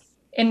athletes,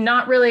 and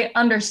not really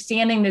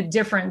understanding the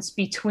difference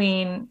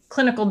between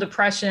clinical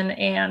depression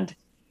and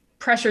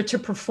pressure to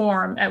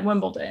perform at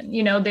Wimbledon.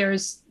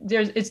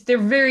 They're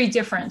very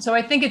different. So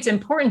I think it's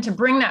important to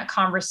bring that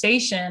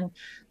conversation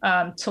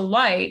to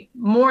light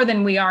more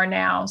than we are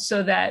now,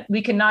 so that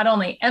we can not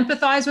only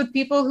empathize with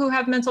people who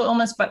have mental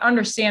illness, but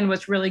understand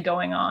what's really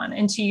going on.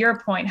 And to your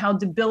point, how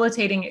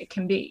debilitating it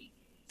can be.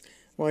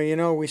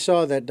 Well, we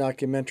saw that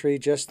documentary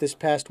just this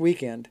past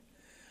weekend.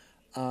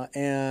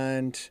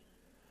 And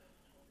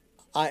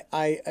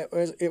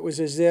it was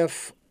as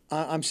if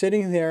I'm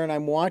sitting there and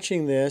I'm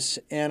watching this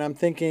and I'm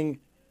thinking,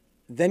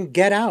 then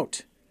get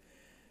out,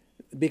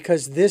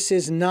 because this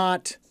is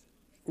not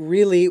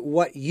really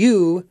what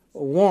you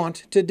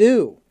want to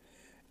do,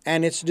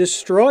 and it's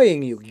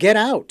destroying you. Get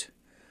out.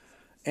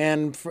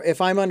 And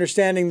if I'm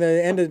understanding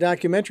the end of the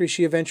documentary,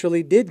 she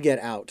eventually did get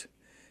out.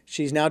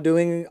 She's now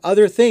doing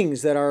other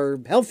things that are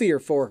healthier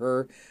for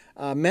her,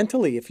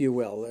 mentally, if you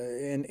will.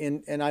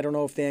 And I don't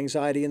know if the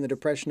anxiety and the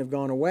depression have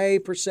gone away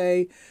per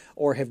se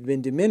or have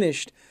been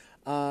diminished.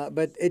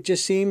 But it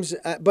just seems,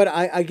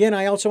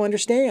 I also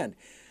understand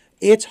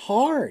it's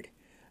hard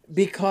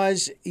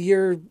because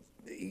you're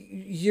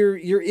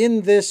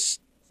in this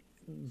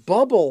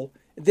bubble,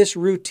 this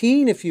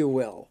routine, if you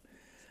will,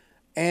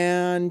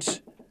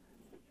 and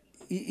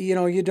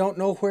you don't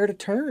know where to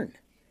turn,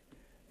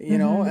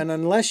 and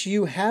unless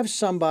you have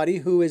somebody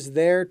who is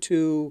there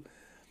to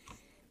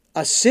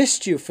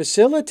assist you,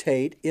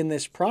 facilitate in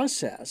this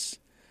process.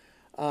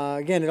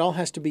 Again, it all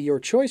has to be your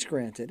choice,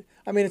 granted.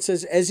 I mean, it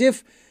says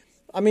if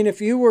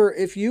you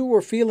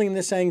were feeling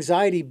this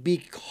anxiety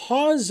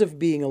because of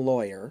being a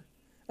lawyer,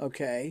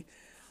 okay,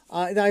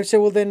 I say,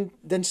 well,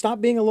 then stop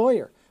being a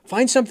lawyer.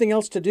 Find something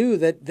else to do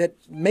that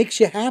makes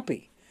you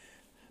happy.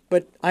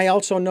 But I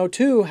also know,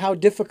 too, how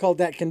difficult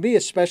that can be,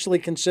 especially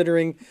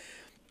considering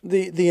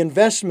the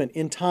investment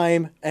in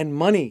time and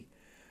money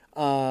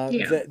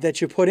that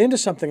you put into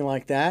something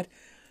like that.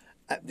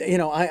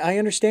 I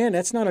understand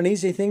that's not an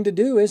easy thing to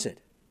do, is it?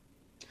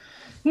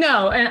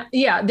 No, and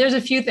there's a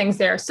few things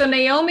there. So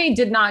Naomi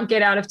did not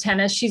get out of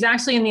tennis. She's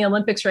actually in the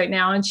Olympics right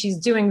now, and she's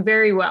doing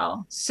very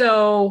well.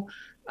 So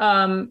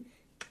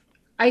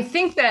I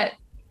think that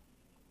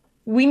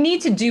we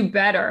need to do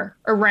better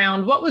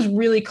around what was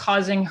really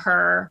causing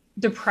her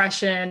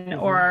depression,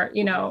 or,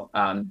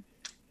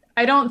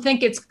 I don't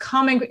think it's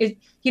coming.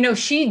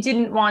 She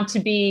didn't want to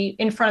be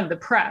in front of the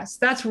press.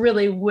 That's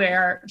really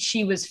where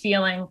she was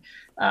feeling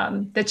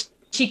that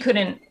she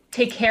couldn't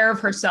take care of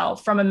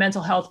herself from a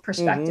mental health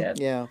perspective.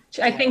 Yeah.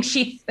 I think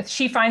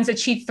she finds that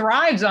she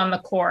thrives on the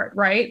court,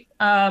 right?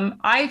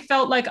 I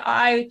felt like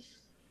I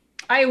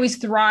always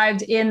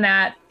thrived in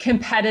that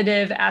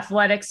competitive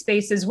athletic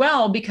space as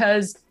well,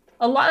 because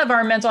a lot of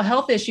our mental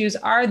health issues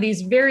are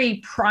these very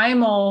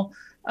primal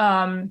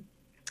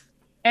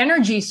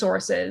energy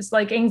sources.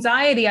 Like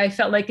anxiety, I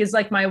felt like is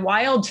like my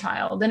wild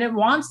child, and it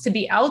wants to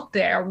be out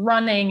there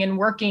running and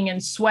working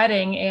and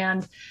sweating.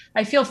 And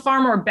I feel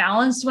far more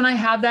balanced when I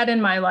have that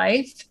in my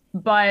life.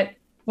 But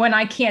when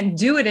I can't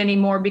do it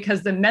anymore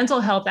because the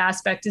mental health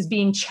aspect is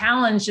being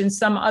challenged in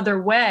some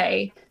other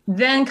way,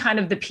 then kind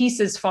of the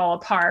pieces fall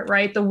apart,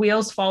 right? The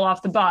wheels fall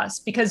off the bus,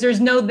 because there's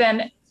no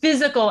then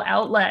physical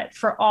outlet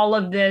for all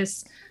of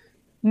this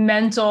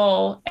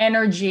mental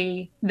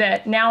energy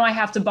that now I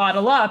have to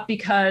bottle up,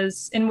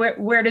 because, and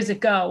where does it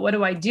go? What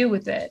do I do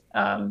with it?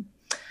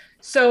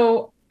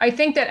 So I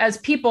think that as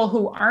people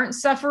who aren't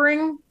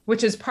suffering,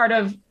 which is part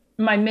of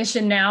my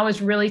mission now,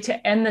 is really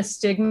to end the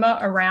stigma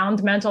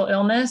around mental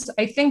illness.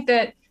 I think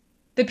that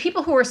the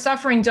people who are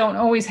suffering don't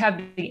always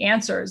have the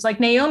answers. Like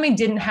Naomi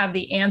didn't have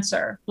the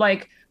answer.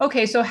 Like,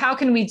 okay, so how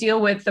can we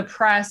deal with the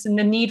press and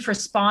the need for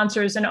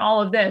sponsors and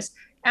all of this?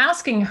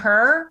 Asking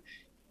her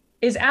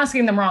is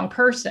asking the wrong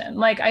person.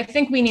 Like, I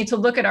think we need to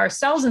look at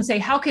ourselves and say,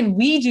 how can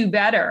we do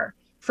better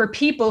for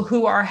people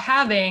who are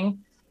having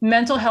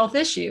mental health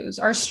issues,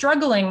 are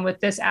struggling with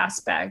this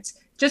aspect?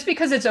 Just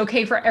because it's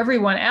okay for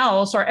everyone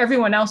else, or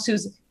everyone else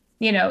who's,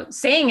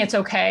 saying it's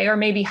okay, or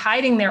maybe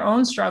hiding their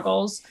own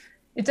struggles,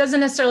 it doesn't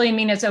necessarily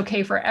mean it's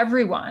okay for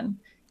everyone.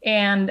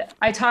 And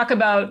I talk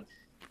about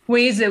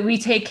ways that we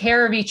take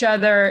care of each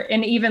other,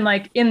 and even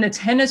like in the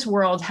tennis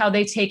world, how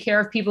they take care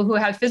of people who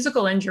have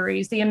physical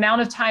injuries, the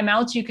amount of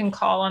timeouts you can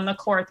call on the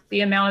court,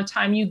 the amount of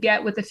time you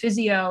get with the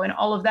physio and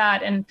all of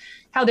that, and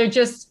how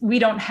we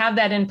don't have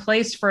that in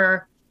place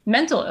for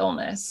mental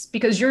illness,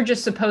 because you're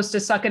just supposed to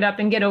suck it up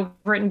and get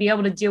over it and be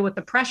able to deal with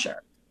the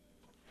pressure.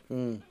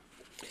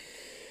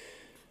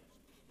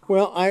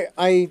 Well,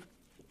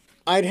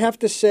 I'd have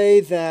to say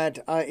that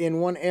in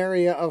one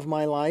area of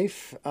my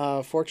life,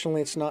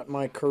 fortunately it's not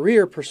my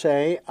career per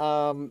se,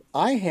 I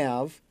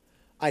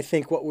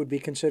think, what would be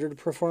considered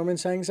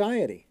performance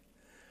anxiety.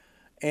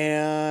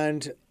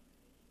 And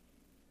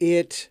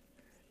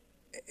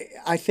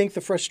I think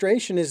the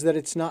frustration is that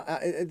it's not,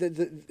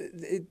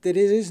 that it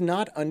is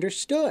not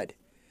understood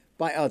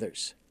by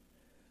others.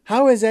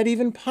 How is that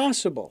even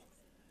possible?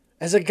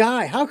 As a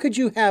guy, how could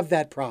you have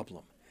that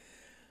problem?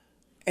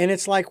 And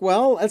it's like,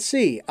 well, let's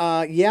see.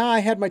 I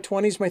had my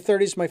 20s, my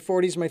 30s, my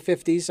 40s, my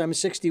 50s. I'm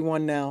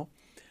 61 now.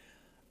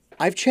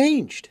 I've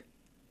changed.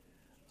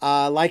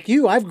 Like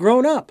you, I've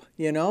grown up,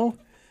 and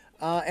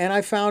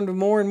I found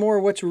more and more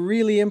what's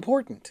really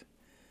important.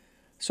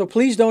 So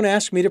please don't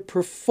ask me to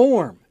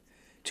perform,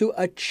 to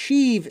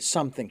achieve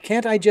something.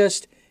 Can't I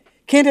just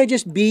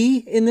be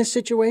in this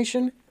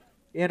situation,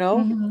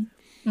 Mm-hmm.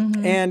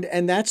 Mm-hmm.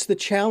 And that's the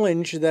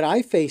challenge that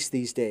I face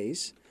these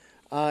days.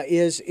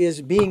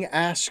 Is being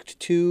asked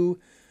to,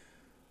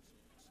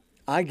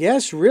 I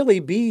guess, really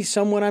be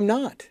someone I'm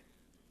not.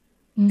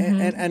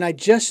 And I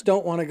just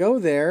don't want to go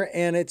there.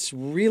 And it's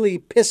really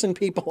pissing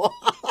people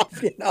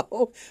off,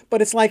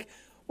 But it's like,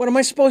 what am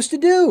I supposed to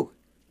do?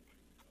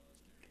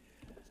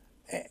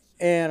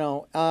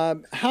 How,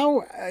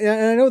 and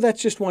I know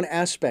that's just one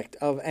aspect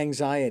of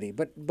anxiety,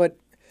 but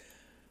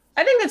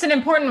I think that's an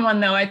important one,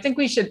 though. I think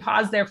we should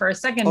pause there for a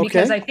second, okay.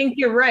 because I think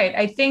you're right.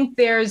 I think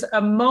there's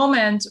a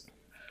moment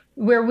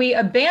where we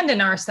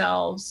abandon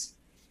ourselves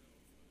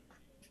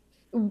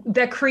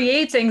that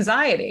creates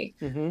anxiety,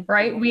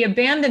 right? We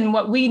abandon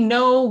what we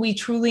know we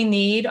truly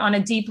need on a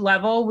deep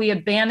level. We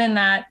abandon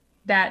that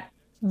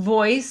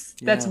voice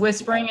that's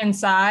whispering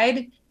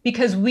inside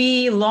because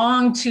we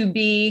long to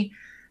be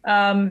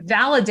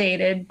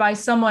validated by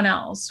someone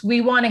else.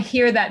 We want to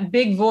hear that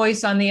big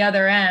voice on the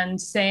other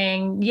end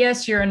saying,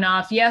 yes, you're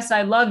enough. Yes,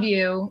 I love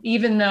you,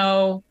 even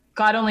though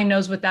God only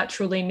knows what that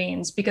truly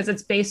means, because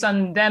it's based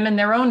on them and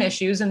their own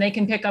issues, and they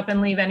can pick up and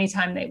leave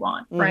anytime they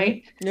want.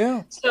 Right.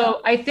 Yeah.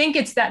 So I think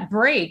it's that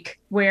break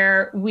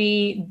where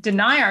we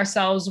deny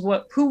ourselves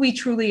who we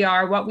truly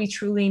are, what we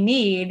truly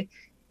need.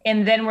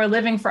 And then we're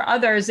living for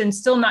others and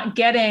still not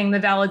getting the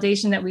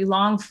validation that we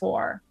long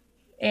for.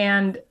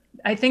 And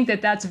I think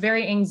that's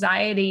very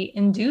anxiety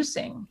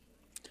inducing.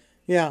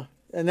 Yeah.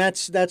 And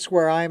that's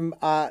where I am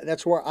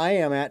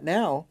at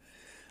now.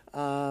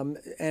 And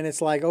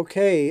it's like,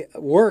 okay,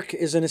 work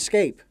is an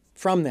escape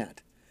from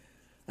that.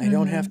 I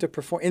don't have to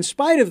perform, in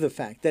spite of the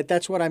fact that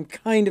that's what I'm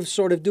kind of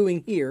sort of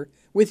doing here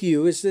with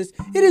you. Is this?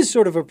 It is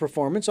sort of a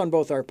performance on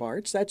both our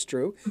parts. That's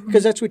true,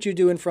 because that's what you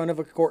do in front of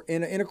a court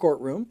in a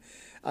courtroom.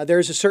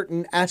 There's a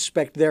certain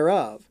aspect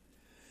thereof.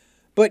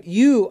 But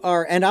you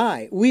are,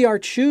 and we are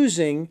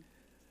choosing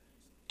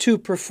to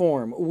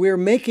perform. We're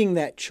making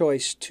that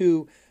choice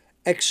to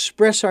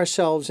express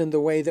ourselves in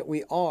the way that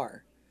we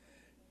are,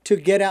 to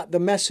get out the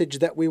message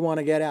that we want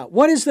to get out.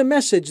 What is the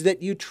message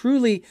that you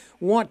truly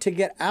want to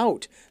get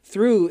out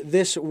through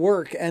this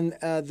work and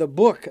the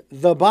book,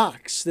 The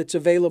Box, that's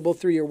available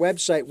through your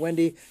website,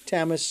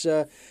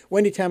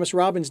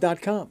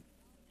 wendytamasrobbins.com?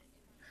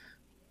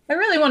 I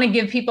really want to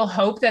give people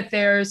hope that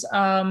there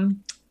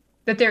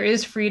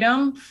is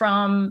freedom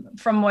from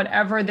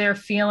whatever they're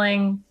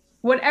feeling,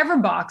 whatever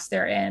box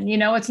they're in.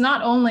 It's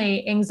not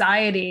only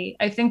anxiety.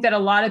 I think that a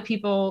lot of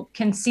people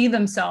can see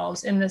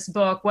themselves in this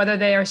book, whether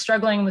they are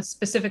struggling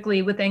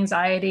specifically with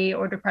anxiety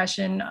or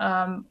depression,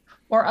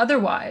 or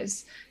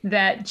otherwise,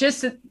 that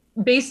just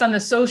based on the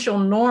social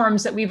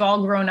norms that we've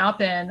all grown up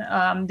in,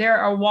 there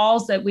are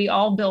walls that we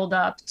all build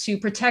up to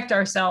protect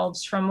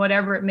ourselves from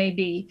whatever it may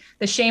be,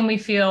 the shame we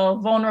feel,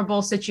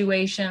 vulnerable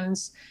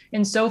situations,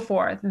 and so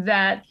forth.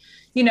 That,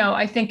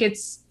 I think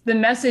the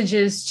message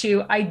is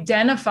to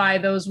identify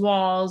those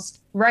walls,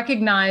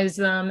 recognize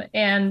them,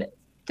 and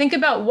think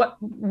about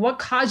what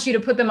caused you to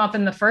put them up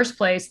in the first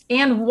place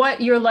and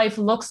what your life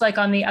looks like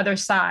on the other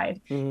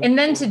side. And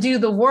then to do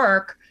the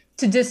work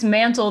to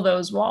dismantle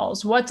those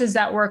walls. What does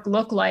that work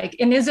look like?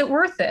 And is it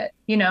worth it?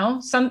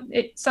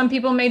 Some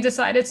people may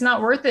decide it's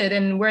not worth it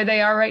and where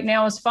they are right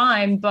now is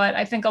fine. But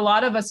I think a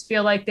lot of us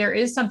feel like there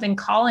is something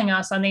calling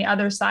us on the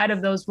other side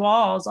of those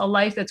walls, a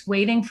life that's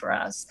waiting for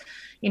us,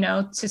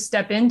 to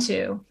step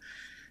into.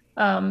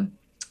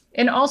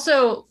 And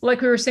also,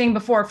 like we were saying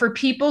before, for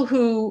people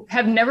who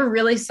have never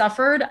really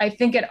suffered, I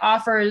think it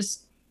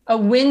offers a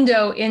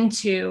window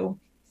into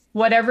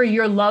whatever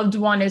your loved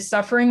one is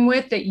suffering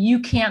with that you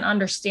can't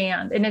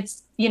understand. And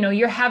it's,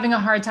 you're having a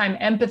hard time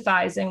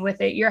empathizing with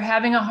it. You're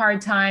having a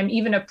hard time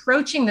even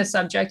approaching the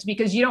subject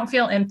because you don't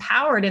feel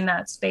empowered in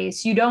that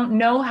space. You don't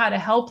know how to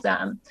help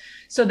them.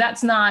 So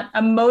that's not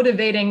a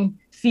motivating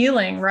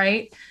feeling,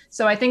 right?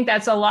 So I think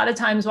that's a lot of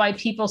times why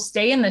people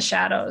stay in the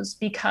shadows,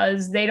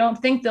 because they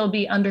don't think they'll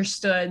be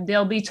understood.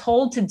 They'll be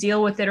told to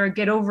deal with it or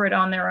get over it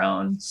on their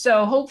own.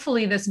 So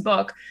hopefully this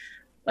book,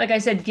 like I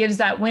said, gives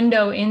that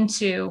window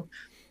into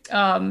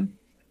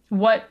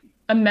what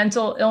a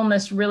mental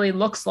illness really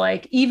looks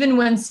like, even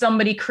when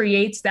somebody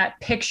creates that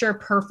picture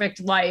perfect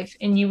life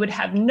and you would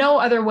have no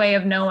other way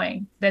of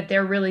knowing that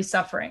they're really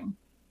suffering.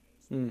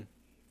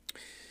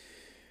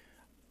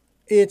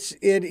 It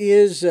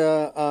is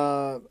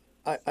a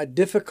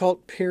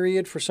difficult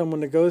period for someone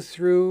to go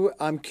through.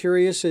 I'm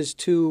curious as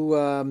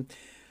to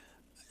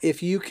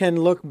if you can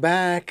look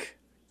back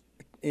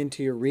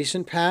into your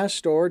recent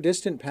past or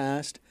distant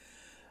past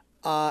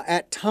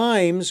at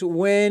times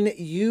when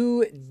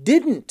you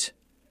didn't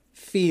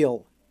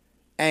feel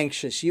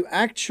anxious. You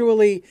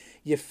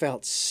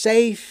felt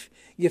safe,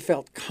 you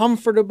felt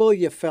comfortable,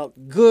 you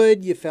felt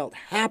good, you felt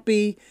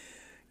happy.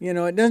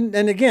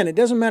 It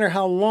doesn't matter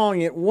how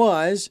long it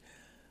was.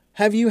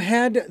 Have you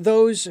had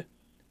those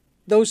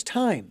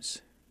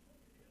times?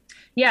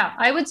 Yeah,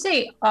 I would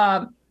say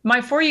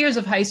my 4 years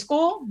of high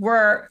school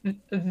were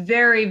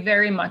very,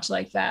 very much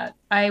like that.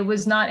 I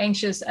was not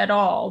anxious at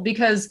all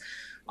because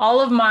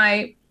all of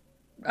my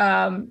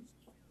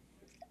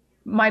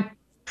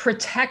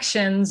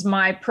protections,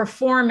 my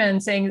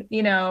performance, and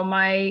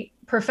my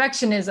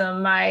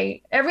perfectionism, my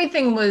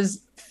everything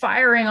was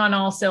firing on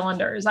all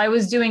cylinders. I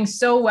was doing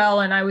so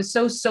well and I was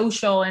so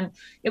social, and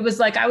it was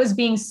like I was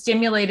being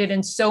stimulated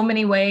in so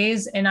many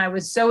ways, and I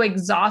was so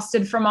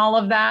exhausted from all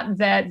of that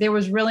that there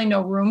was really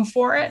no room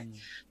for it.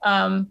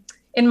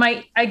 And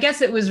I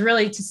guess it was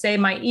really to say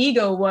my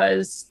ego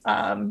was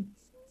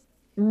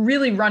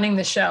really running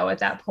the show at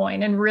that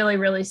point and really,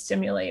 really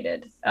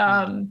stimulated.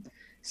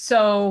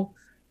 So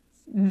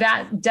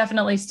that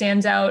definitely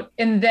stands out.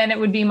 And then it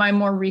would be my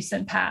more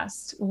recent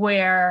past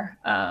where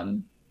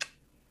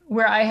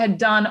I had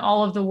done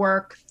all of the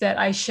work that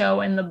I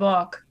show in the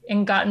book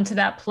and gotten to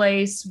that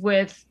place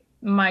with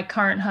my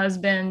current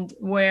husband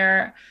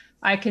where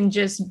I can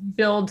just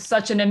build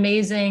such an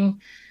amazing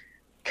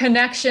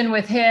connection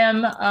with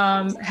him,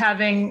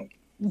 having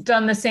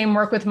done the same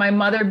work with my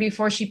mother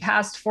before she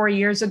passed 4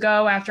 years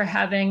ago after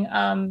having,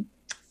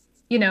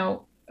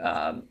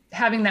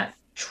 having that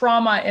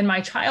trauma in my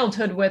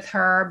childhood with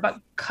her, but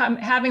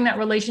having that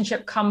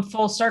relationship come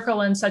full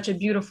circle in such a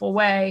beautiful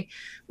way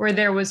where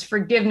there was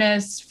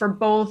forgiveness for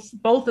both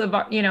of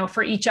our,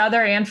 for each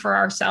other and for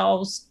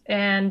ourselves.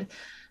 And,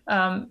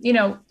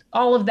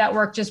 all of that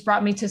work just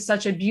brought me to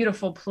such a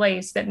beautiful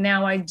place that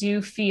now I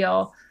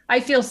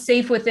feel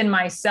safe within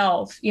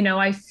myself.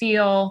 I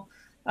feel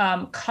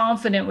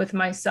confident with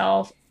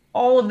myself.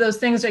 All of those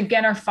things,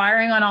 again, are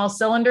firing on all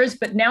cylinders,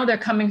 but now they're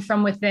coming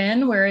from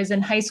within. Whereas in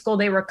high school,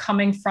 they were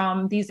coming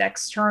from these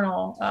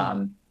external,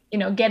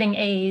 getting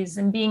A's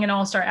and being an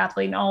all-star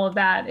athlete and all of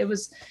that. It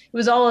was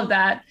all of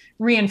that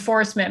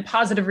reinforcement,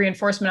 positive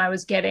reinforcement I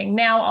was getting.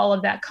 Now all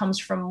of that comes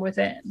from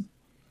within.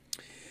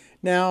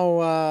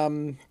 Now,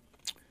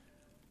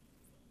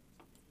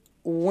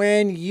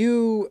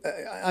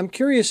 I'm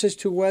curious as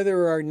to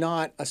whether or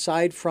not,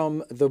 aside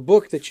from the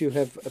book that you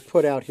have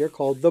put out here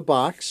called The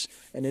Box,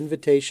 an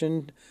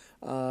invitation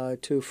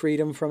to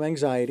freedom from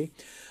anxiety,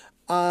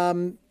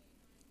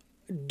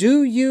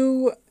 do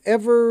you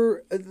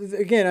ever,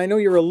 again, I know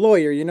you're a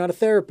lawyer, you're not a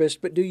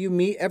therapist, but do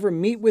you ever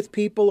meet with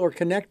people or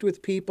connect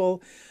with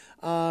people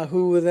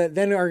who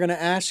then are going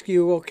to ask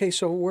you, okay,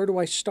 so where do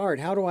I start?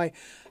 How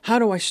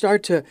do I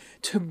start to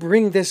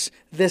bring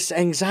this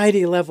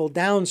anxiety level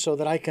down so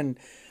that I can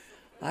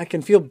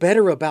feel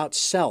better about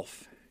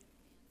self?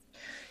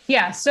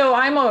 Yeah, so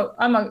I'm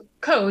a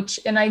coach,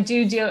 and I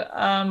do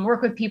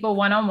work with people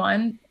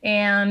one-on-one,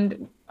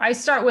 and I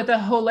start with a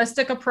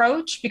holistic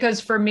approach because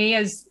for me,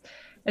 as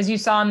you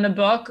saw in the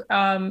book,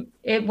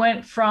 it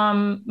went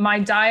from my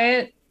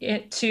diet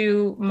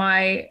to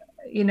my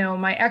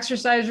my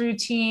exercise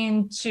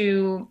routine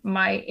to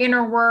my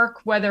inner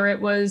work, whether it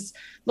was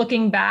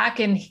looking back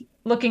and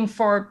looking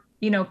for,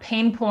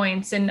 pain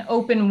points and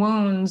open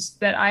wounds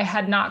that I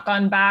had not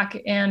gone back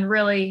and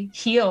really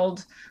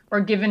healed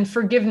or given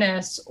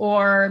forgiveness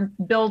or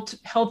built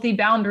healthy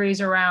boundaries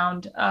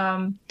around.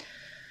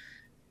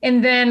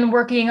 And then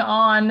working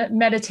on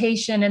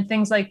meditation and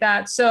things like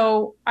that.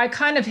 So I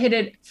kind of hit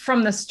it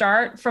from the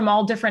start from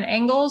all different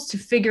angles to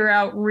figure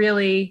out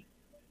really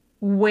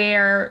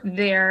where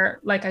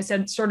like I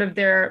said, sort of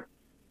there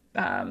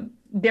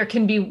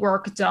can be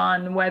work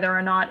done, whether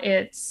or not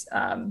it's,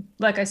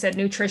 like I said,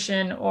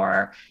 nutrition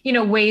or,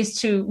 ways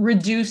to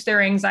reduce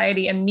their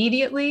anxiety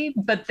immediately,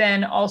 but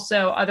then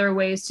also other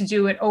ways to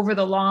do it over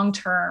the long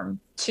term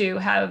to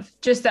have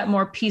just that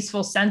more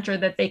peaceful center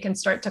that they can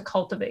start to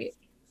cultivate.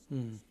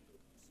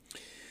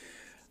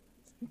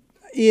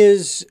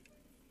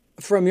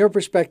 From your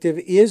perspective,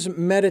 is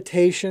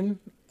meditation,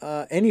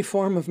 any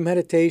form of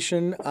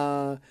meditation,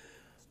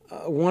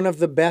 one of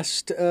the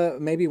best,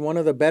 maybe one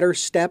of the better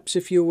steps,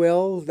 if you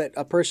will, that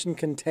a person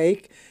can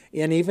take,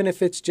 and even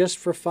if it's just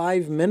for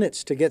 5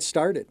 minutes to get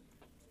started?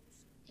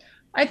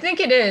 I think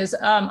it is.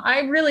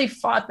 I really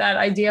fought that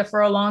idea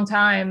for a long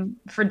time,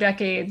 for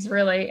decades,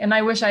 really. And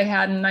I wish I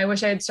hadn't. I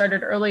wish I had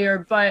started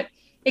earlier, but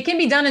it can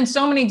be done in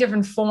so many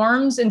different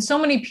forms. And so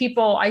many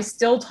people I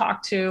still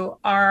talk to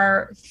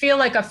feel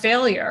like a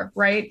failure,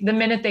 right? The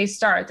minute they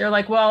start, they're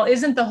like, well,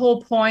 isn't the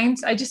whole point?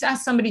 I just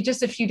asked somebody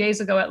just a few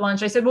days ago at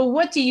lunch, I said, well,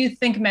 what do you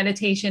think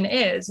meditation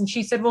is? And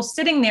she said, well,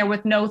 sitting there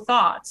with no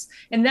thoughts.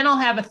 And then I'll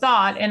have a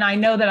thought and I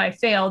know that I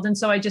failed. And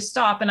so I just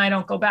stop and I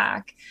don't go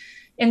back.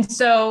 And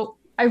so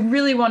I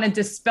really want to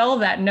dispel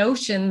that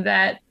notion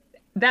that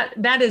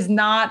is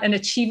not an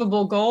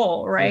achievable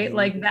goal, right? Mm-hmm.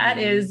 Like that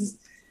is,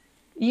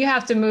 you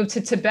have to move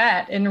to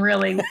Tibet and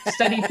really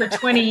study for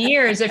 20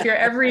 years if you're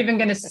ever even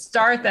going to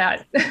start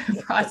that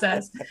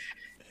process.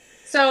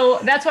 So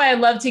that's why I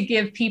love to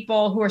give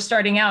people who are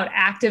starting out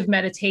active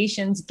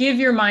meditations. Give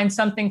your mind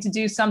something to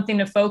do, something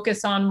to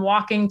focus on,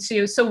 walking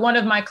to. So one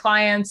of my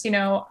clients,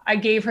 I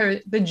gave her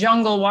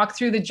walk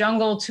through the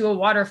jungle to a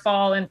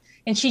waterfall,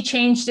 and she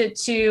changed it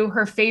to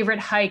her favorite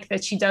hike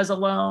that she does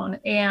alone,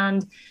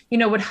 and,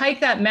 would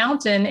hike that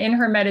mountain in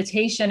her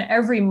meditation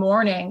every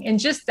morning. And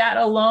just that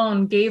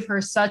alone gave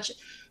her such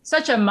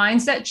a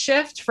mindset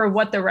shift for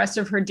what the rest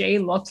of her day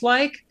looked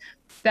like,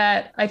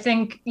 that I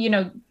think,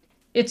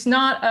 it's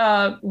not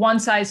a one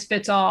size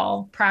fits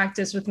all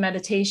practice with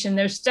meditation.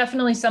 There's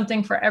definitely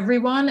something for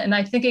everyone. And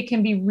I think it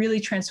can be really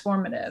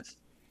transformative.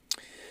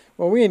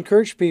 Well, we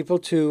encourage people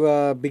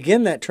to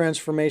begin that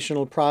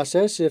transformational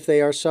process if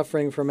they are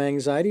suffering from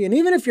anxiety. And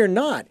even if you're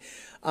not,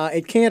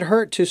 it can't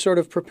hurt to sort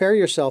of prepare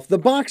yourself. The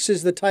Box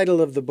is the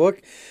title of the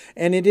book,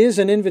 and it is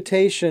an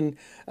invitation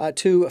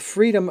to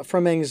freedom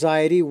from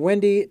anxiety.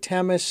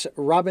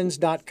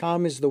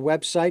 WendyTamasRobbins.com is the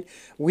website.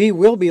 We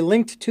will be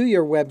linked to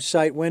your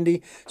website,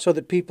 Wendy, so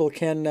that people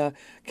can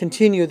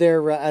continue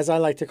their, as I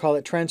like to call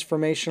it,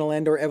 transformational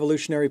and or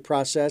evolutionary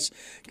process,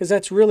 because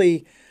that's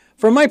really,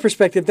 from my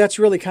perspective, that's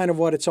really kind of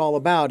what it's all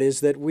about, is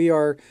that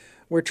we're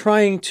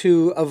trying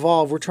to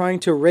evolve. We're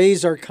trying to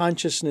raise our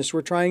consciousness.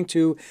 We're trying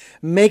to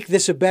make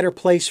this a better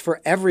place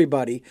for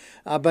everybody,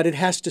 but it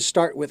has to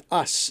start with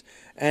us,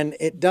 and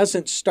it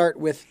doesn't start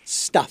with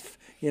stuff.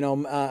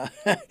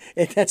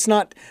 That's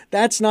not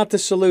the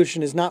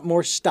solution. Is not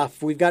more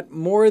stuff. We've got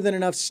more than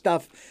enough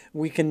stuff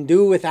we can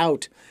do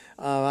without.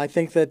 I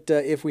think that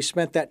if we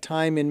spent that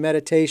time in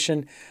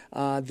meditation,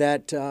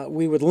 that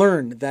we would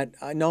learn that,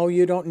 no,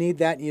 you don't need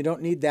that, you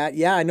don't need that.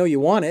 Yeah, I know you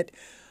want it,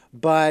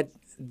 but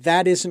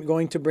that isn't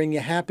going to bring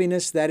you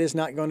happiness. That is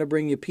not going to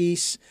bring you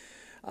peace,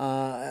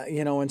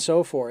 and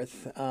so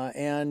forth. I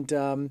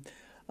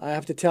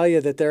have to tell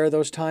you that there are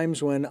those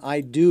times when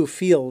I do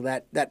feel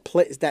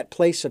that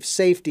place of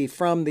safety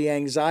from the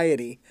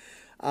anxiety.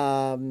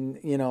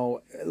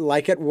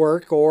 Like at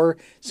work, or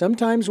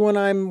sometimes when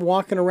I'm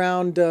walking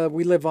around.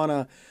 We live on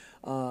a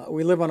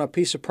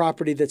piece of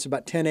property that's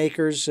about 10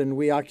 acres, and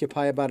we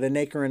occupy about an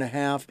acre and a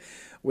half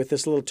with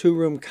this little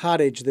 2-room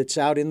cottage that's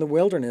out in the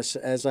wilderness,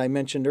 as I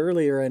mentioned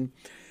earlier. And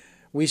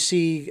we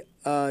see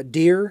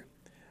deer.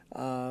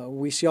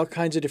 We see all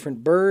kinds of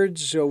different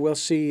birds. So we'll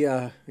see,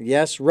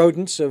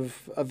 rodents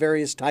of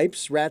various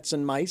types, rats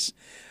and mice.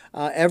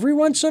 Every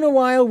once in a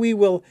while we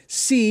will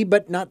see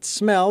but not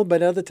smell,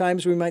 but other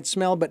times we might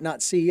smell but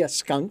not see a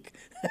skunk.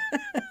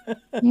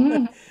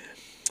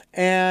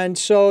 And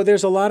so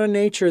there's a lot of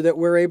nature that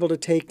we're able to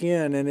take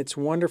in, and it's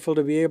wonderful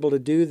to be able to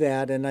do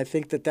that. And I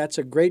think that that's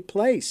a great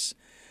place.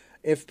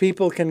 If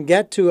people can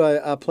get to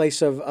a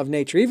place of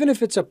nature, even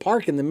if it's a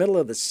park in the middle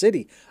of the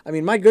city. I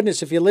mean, my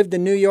goodness, if you lived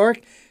in New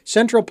York,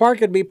 Central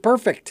Park would be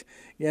perfect,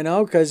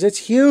 because it's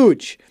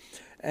huge.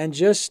 And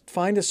just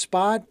find a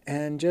spot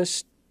and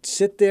just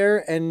sit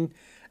there and,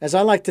 as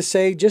I like to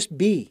say, just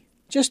be.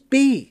 Just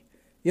be.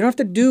 You don't have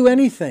to do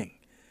anything.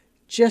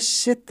 Just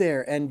sit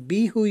there and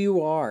be who you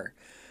are,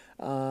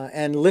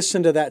 and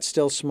listen to that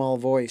still small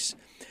voice.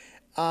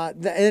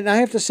 And I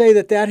have to say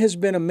that has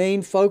been a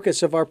main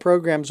focus of our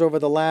programs over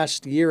the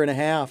last year and a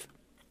half,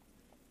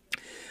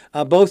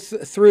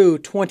 both through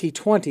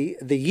 2020,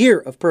 the year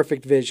of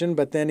perfect vision,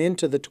 but then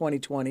into the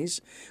 2020s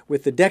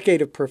with the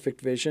decade of perfect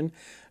vision.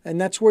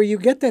 And that's where you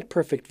get that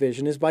perfect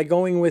vision, is by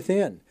going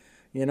within.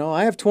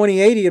 I have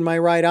 20/80 in my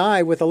right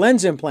eye with a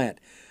lens implant.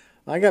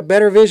 I got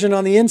better vision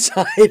on the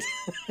inside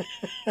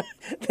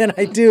than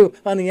I do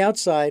on the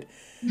outside.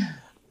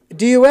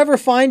 Do you ever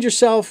find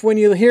yourself when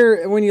you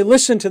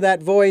listen to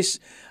that voice,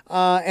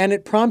 and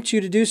it prompts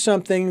you to do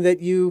something that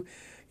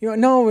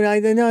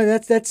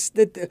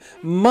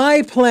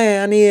my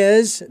plan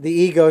is, the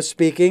ego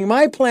speaking,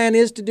 my plan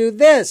is to do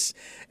this,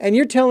 and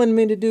you're telling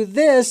me to do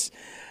this,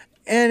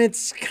 and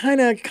it's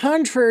kind of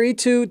contrary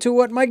to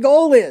what my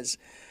goal is.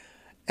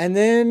 And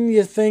then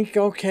you think,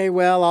 okay,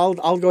 well,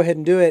 I'll go ahead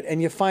and do it.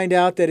 And you find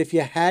out that if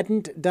you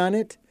hadn't done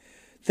it,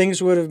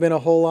 things would have been a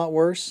whole lot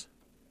worse.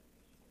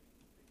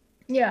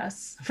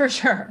 Yes, for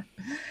sure.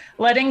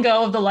 Letting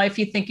go of the life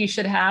you think you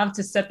should have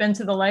to step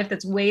into the life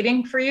that's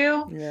waiting for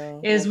you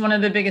is one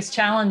of the biggest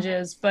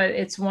challenges, but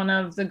it's one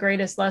of the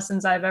greatest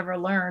lessons I've ever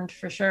learned,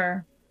 for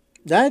sure.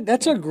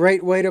 That's a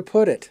great way to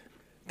put it.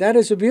 That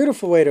is a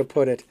beautiful way to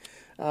put it.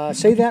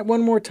 Say that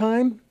one more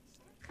time.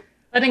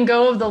 Letting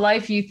go of the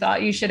life you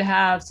thought you should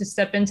have to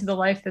step into the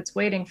life that's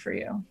waiting for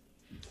you.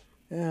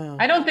 Yeah.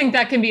 I don't think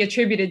that can be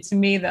attributed to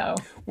me, though.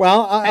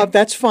 Well,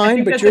 that's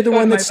fine, but you're the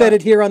one that said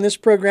it here on this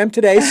program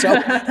today, so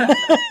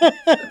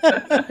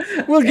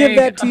we'll give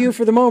that to you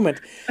for the moment.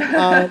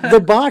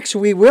 The Box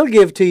we will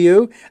give to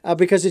you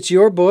because it's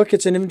your book.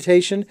 It's an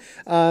invitation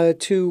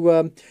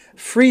to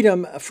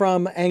freedom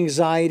from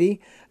anxiety,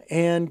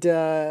 and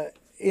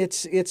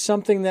it's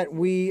something that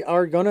we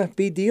are going to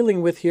be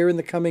dealing with here in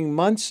the coming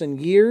months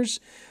and years,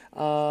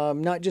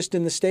 not just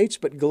in the States,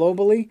 but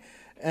globally.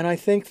 And I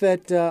think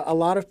that a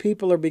lot of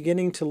people are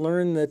beginning to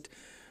learn that,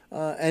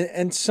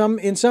 and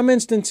in some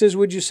instances,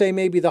 would you say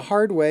maybe the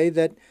hard way,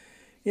 that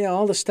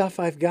all the stuff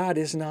I've got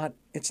it's not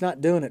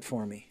doing it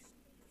for me.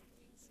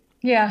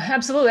 Yeah,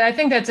 absolutely. I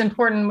think that's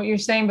important, what you're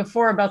saying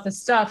before about the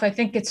stuff. I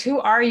think it's,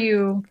 who are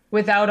you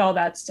without all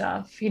that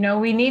stuff?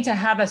 We need to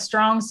have a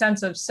strong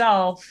sense of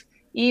self,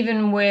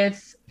 even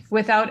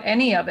without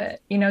any of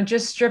it.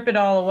 Just strip it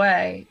all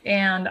away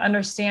and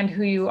understand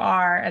who you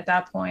are at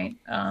that point.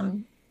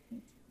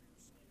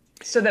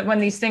 So that when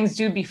these things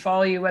do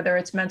befall you, whether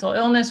it's mental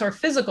illness or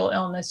physical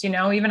illness,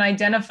 even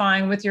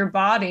identifying with your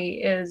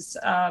body is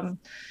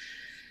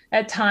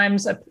at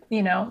times a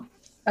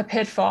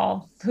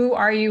pitfall. Who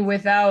are you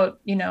without,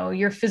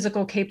 your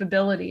physical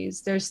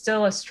capabilities? There's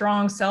still a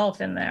strong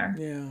self in there.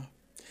 Yeah.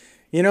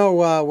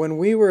 When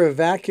we were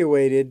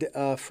evacuated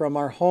from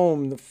our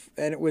home,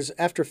 and it was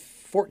after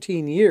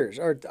 14 years,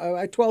 or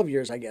 12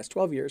 years, I guess,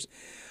 12 years.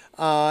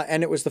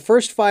 And it was the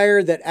first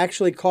fire that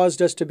actually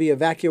caused us to be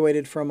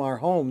evacuated from our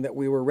home that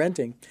we were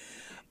renting.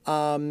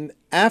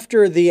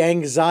 After the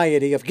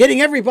anxiety of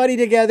getting everybody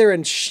together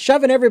and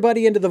shoving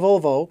everybody into the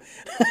Volvo,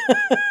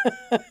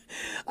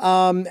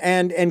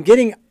 and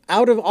getting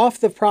off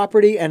the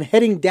property and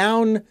heading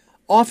down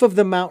off of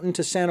the mountain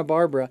to Santa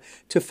Barbara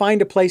to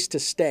find a place to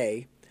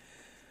stay.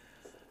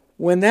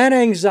 When that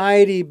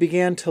anxiety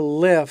began to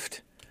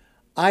lift,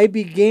 I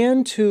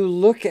began to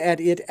look at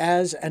it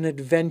as an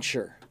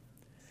adventure,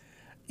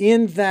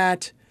 in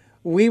that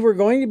we were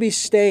going to be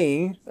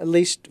staying, at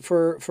least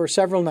for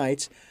several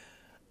nights.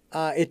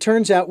 It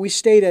turns out we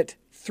stayed at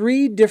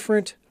 3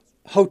 different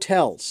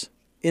hotels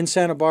in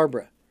Santa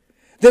Barbara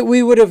that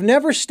we would have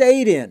never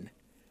stayed in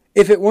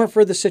if it weren't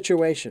for the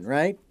situation,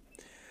 right?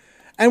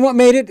 And what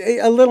made it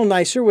a little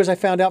nicer was I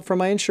found out from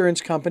my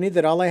insurance company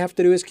that all I have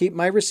to do is keep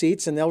my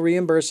receipts and they'll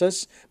reimburse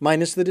us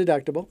minus the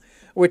deductible,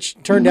 which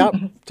turned out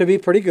to be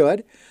pretty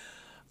good.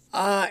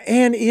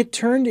 And it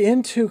turned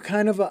into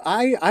kind of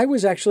I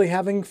was actually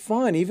having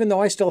fun, even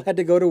though I still had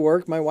to go to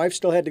work. My wife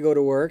still had to go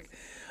to work.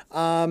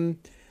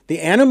 The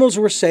animals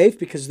were safe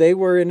because they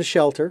were in a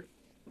shelter.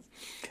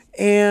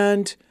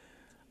 And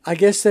I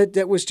guess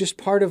that was just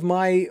part of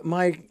my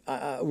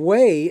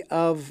way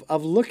of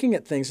looking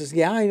at things. Is,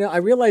 yeah, I know. I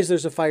realize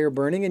there's a fire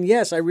burning, and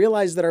yes, I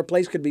realize that our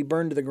place could be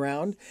burned to the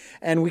ground,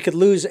 and we could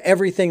lose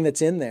everything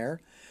that's in there.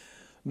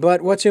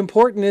 But what's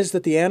important is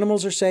that the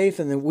animals are safe,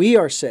 and that we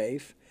are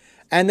safe,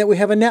 and that we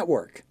have a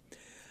network.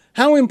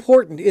 How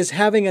important is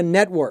having a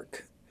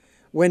network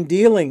when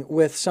dealing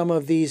with some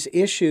of these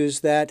issues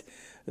that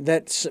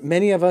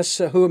many of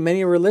us,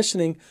 many are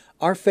listening,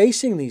 are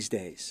facing these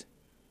days?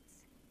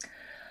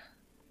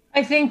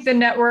 I think the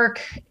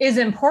network is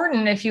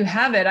important if you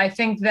have it. I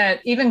think that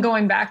even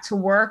going back to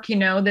work,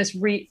 this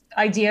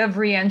idea of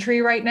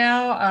reentry right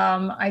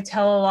now, I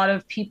tell a lot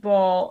of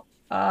people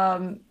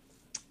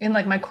in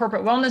like my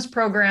corporate wellness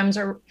programs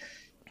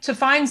to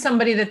find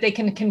somebody that they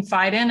can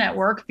confide in at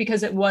work,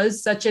 because it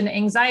was such an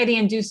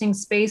anxiety-inducing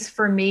space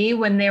for me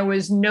when there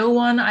was no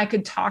one I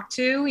could talk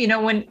to,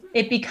 when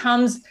it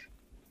becomes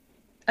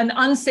an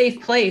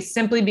unsafe place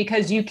simply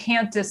because you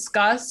can't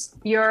discuss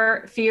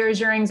your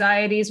fears, your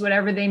anxieties,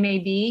 whatever they may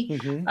be.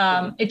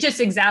 It just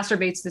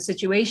exacerbates the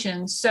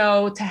situation.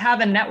 So to have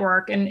a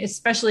network, and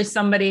especially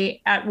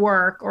somebody at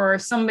work or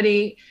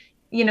somebody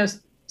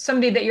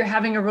that you're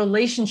having a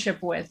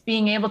relationship with,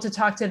 being able to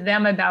talk to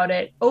them about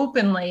it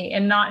openly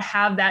and not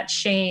have that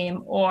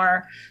shame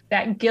or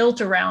that guilt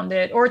around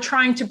it, or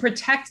trying to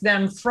protect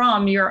them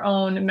from your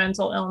own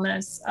mental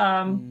illness.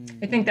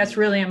 I think that's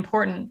really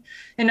important.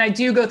 And I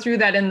do go through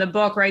that in the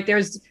book, right?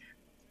 There's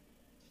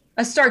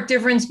a stark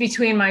difference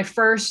between my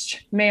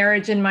first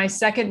marriage and my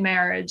second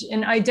marriage,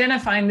 and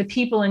identifying the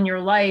people in your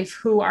life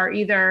who are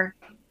either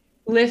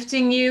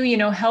lifting you,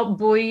 help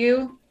buoy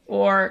you,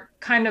 or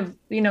kind of,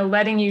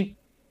 letting you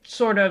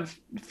sort of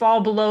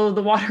fall below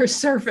the water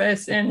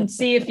surface and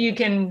see if you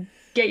can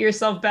get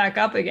yourself back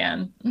up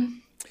again.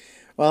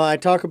 Well, I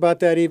talk about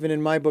that even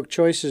in my book,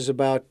 Choices,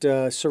 about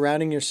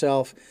surrounding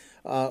yourself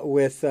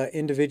with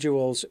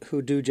individuals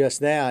who do just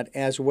that,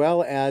 as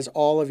well as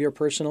all of your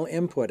personal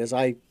input, as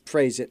I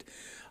phrase it.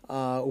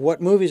 What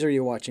movies are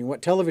you watching?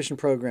 What television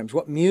programs?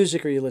 What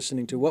music are you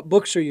listening to? What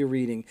books are you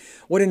reading?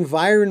 What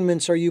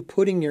environments are you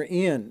putting you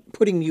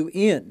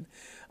in?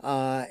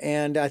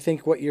 And I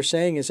think what you're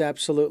saying is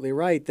absolutely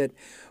right, that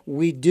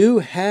we do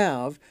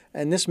have,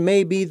 and this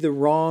may be the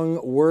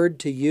wrong word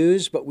to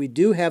use, but we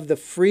do have the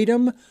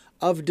freedom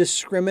of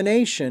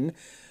discrimination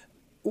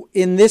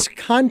in this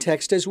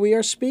context as we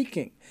are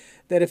speaking.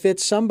 That if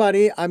it's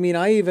somebody, I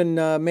even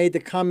made the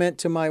comment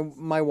to my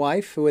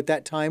wife, who at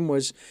that time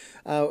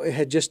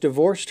had just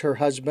divorced her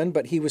husband,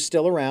 but he was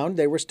still around.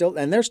 They're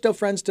still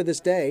friends to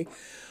this day.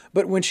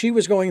 But when she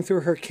was going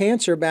through her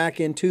cancer back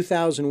in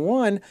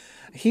 2001,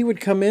 he would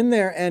come in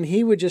there and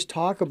he would just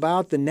talk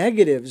about the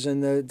negatives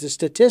and the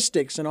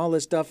statistics and all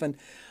this stuff. And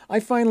I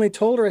finally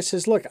told her, I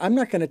says, look, I'm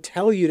not going to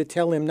tell you to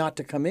tell him not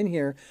to come in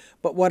here.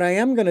 But what I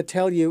am going to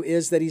tell you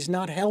is that he's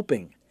not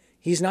helping.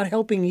 He's not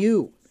helping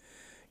you,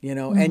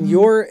 and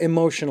your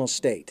emotional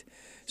state.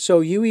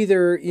 So you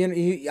either, you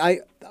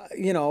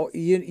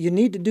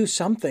need to do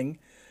something,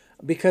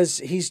 because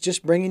he's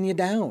just bringing you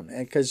down,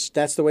 because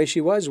that's the way she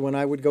was when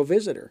I would go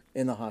visit her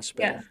in the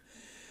hospital.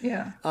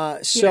 Yeah.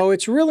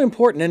 It's really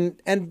important.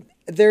 And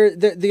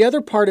the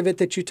other part of it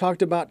that you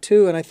talked about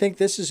too, and I think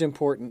this is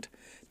important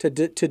to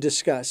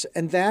discuss,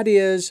 and that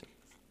is,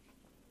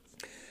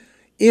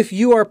 if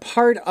you are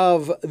part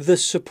of the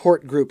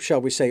support group,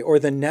 shall we say, or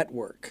the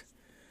network,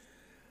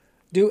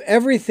 do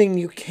everything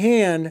you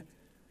can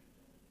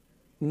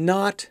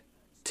not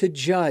to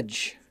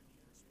judge.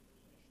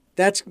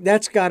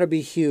 That's got to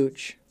be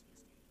huge.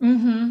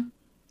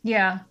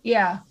 Yeah.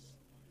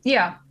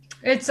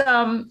 It's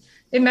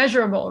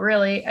immeasurable,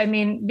 really. I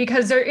mean,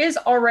 because there is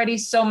already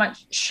so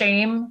much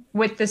shame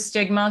with the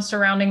stigma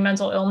surrounding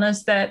mental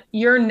illness that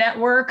your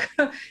network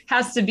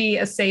has to be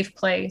a safe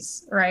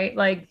place, right?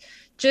 Like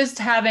just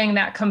having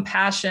that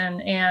compassion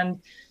and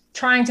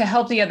trying to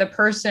help the other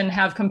person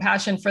have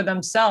compassion for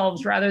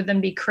themselves rather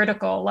than be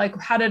critical. Like,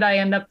 how did I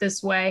end up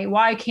this way?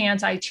 Why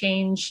can't I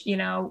change? You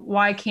know,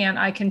 why can't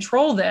I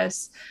control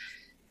this?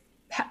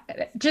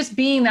 Just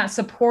being that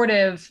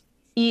supportive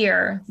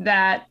ear,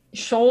 that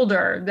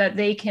shoulder that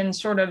they can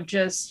sort of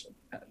just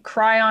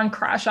cry on,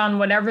 crash on,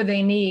 whatever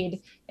they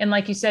need. And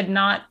like you said,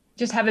 not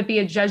just have it be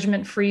a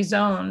judgment free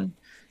zone.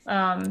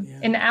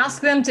 And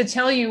ask them to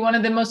tell you one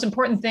of the most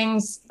important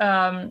things.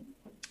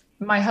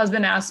 My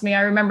husband asked me,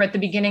 I remember at the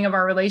beginning of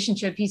our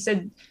relationship, he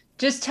said,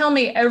 just tell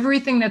me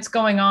everything that's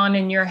going on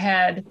in your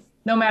head,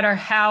 no matter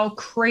how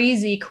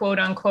crazy, quote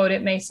unquote,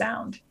 it may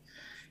sound.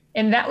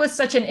 And that was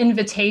such an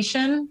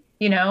invitation,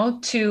 you know,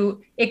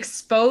 to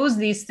expose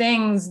these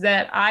things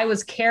that I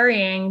was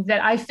carrying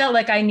that I felt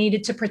like I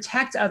needed to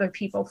protect other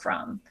people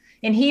from.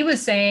 And he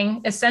was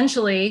saying,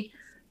 essentially,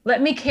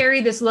 let me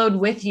carry this load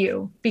with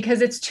you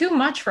because it's too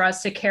much for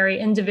us to carry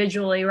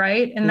individually,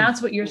 right? And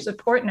that's what your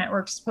support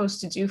network's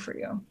supposed to do for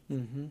you.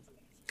 Mm-hmm.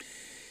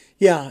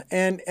 Yeah,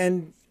 and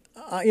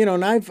you know,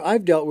 and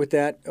I've dealt with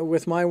that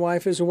with my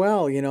wife as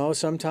well. You know,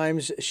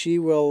 sometimes she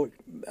will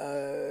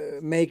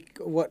make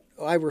what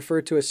I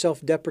refer to as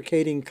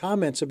self-deprecating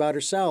comments about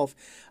herself.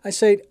 I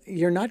say,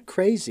 you're not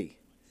crazy.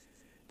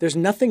 There's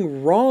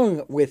nothing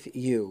wrong with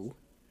you.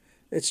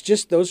 It's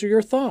just those are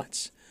your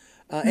thoughts.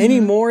 Any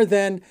more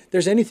than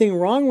there's anything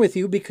wrong with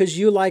you because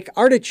you like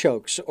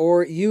artichokes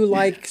or you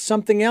like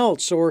something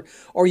else or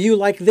you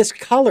like this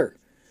color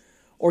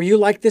or you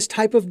like this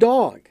type of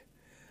dog.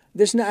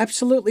 There's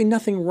absolutely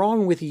nothing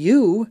wrong with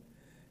you.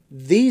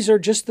 These are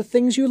just the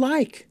things you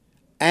like.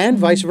 And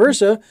vice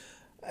versa,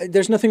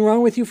 there's nothing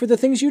wrong with you for the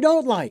things you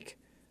don't like.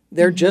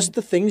 They're just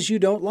the things you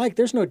don't like.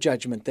 There's no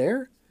judgment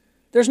there.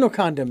 There's no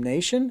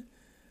condemnation.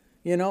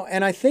 You know,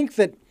 and I think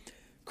that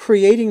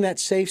creating that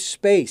safe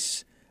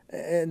space,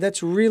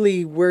 that's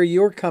really where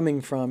you're coming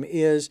from,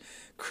 is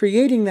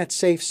creating that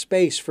safe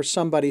space for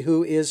somebody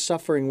who is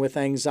suffering with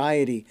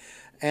anxiety.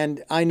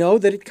 And I know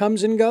that it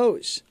comes and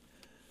goes,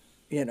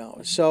 you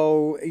know,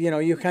 so, you know,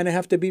 you kind of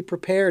have to be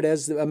prepared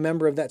as a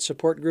member of that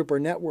support group or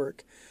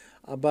network.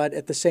 But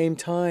at the same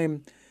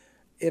time,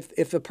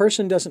 if a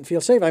person doesn't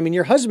feel safe, I mean,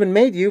 your husband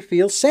made you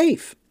feel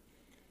safe.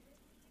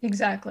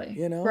 Exactly.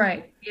 You know?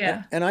 Right.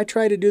 Yeah. And I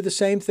try to do the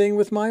same thing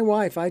with my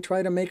wife. I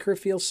try to make her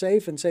feel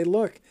safe and say,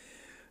 look,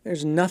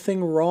 there's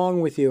nothing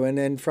wrong with you. And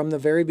then from the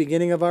very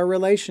beginning of our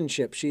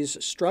relationship,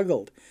 she's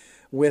struggled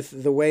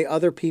with the way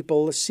other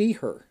people see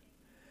her.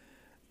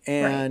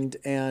 And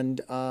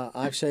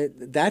I've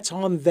said, that's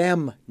on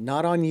them,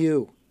 not on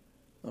you.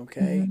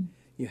 Okay?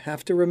 You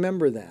have to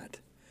remember that.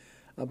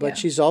 But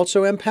she's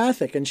also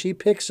empathic, and she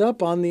picks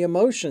up on the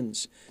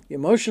emotions, the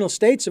emotional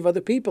states of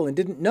other people, and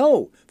didn't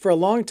know for a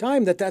long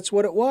time that that's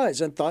what it was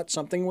and thought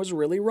something was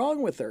really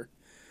wrong with her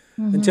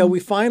until we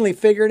finally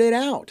figured it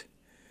out.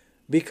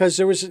 Because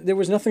there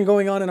was nothing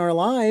going on in our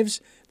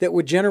lives that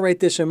would generate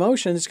this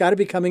emotion. It's got to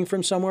be coming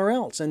from somewhere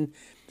else. And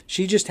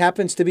she just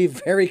happens to be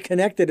very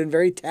connected and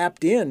very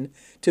tapped in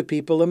to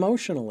people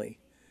emotionally.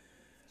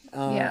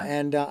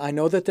 And I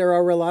know that there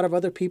are a lot of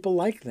other people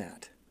like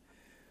that.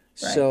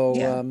 Right.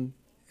 So,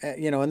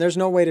 you know, and there's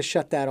no way to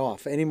shut that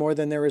off any more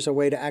than there is a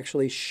way to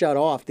actually shut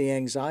off the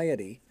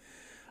anxiety.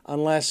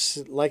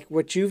 Unless, like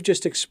what you've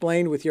just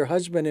explained with your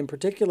husband in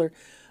particular,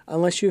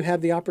 unless you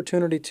have the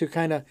opportunity to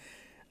kind of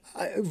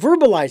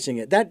verbalizing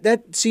it,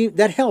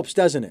 that helps,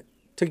 doesn't it?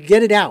 To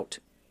get it out.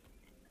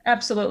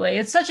 Absolutely.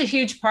 It's such a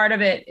huge part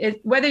of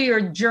it. Whether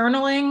you're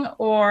journaling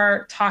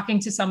or talking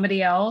to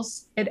somebody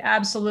else, it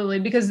absolutely,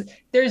 because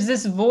there's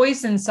this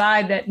voice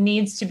inside that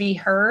needs to be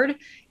heard.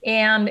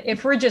 And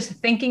if we're just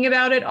thinking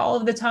about it all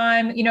of the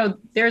time, you know,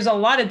 there's a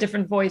lot of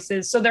different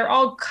voices. So they're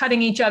all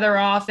cutting each other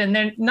off, and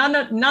then none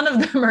of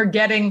them are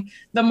getting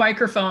the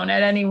microphone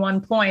at any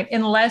one point,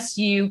 unless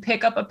you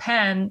pick up a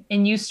pen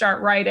and you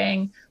start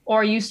writing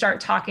or you start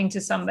talking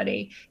to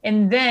somebody.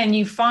 And then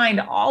you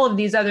find all of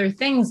these other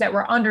things that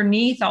were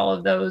underneath all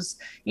of those,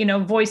 you know,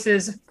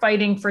 voices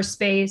fighting for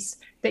space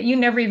that you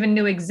never even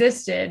knew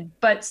existed,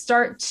 but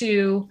start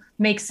to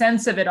make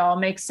sense of it all,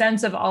 make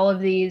sense of all of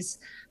these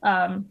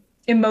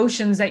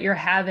emotions that you're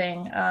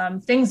having,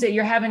 things that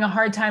you're having a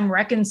hard time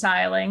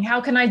reconciling. How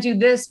can I do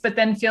this, but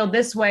then feel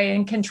this way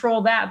and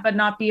control that, but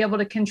not be able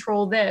to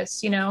control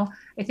this? You know,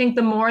 I think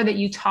the more that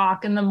you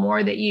talk and the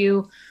more that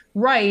you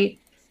write,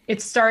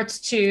 it starts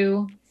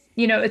to,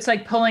 you know, it's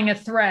like pulling a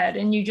thread,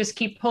 and you just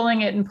keep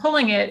pulling it.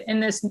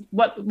 And this,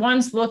 what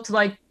once looked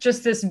like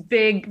just this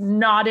big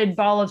knotted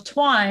ball of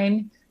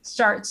twine,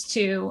 starts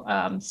to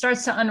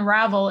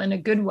unravel in a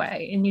good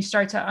way. And you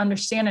start to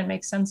understand and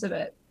make sense of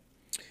it.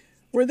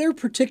 Were there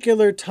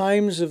particular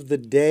times of the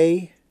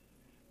day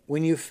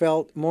when you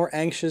felt more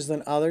anxious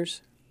than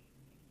others?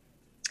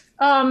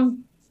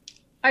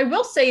 I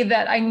will say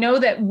that I know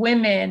that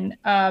women,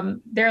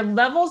 their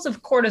levels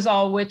of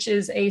cortisol, which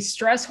is a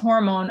stress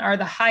hormone, are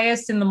the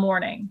highest in the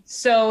morning.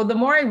 So the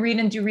more I read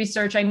and do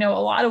research, I know a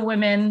lot of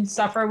women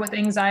suffer with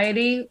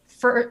anxiety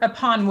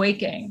upon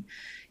waking.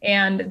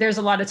 And there's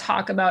a lot of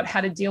talk about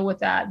how to deal with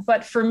that.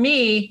 But for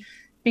me,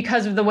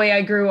 because of the way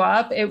I grew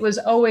up, it was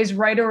always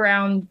right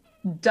around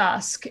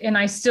dusk. And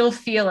I still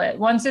feel it.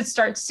 Once it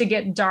starts to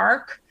get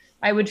dark,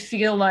 I would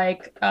feel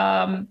like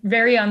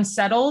very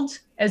unsettled,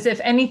 as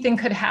if anything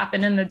could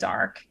happen in the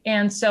dark.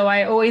 And so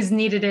I always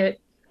needed it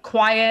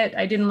quiet.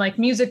 I didn't like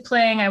music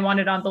playing. I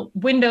wanted all the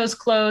windows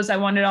closed. I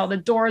wanted all the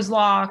doors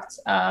locked,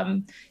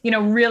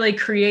 really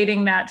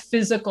creating that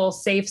physical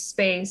safe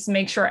space,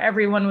 make sure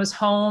everyone was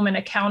home and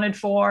accounted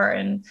for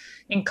and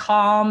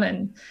calm.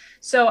 And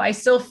so I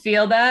still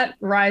feel that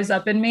rise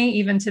up in me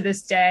even to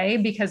this day,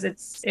 because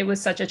it was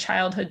such a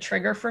childhood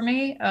trigger for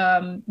me.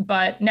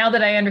 But now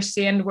that I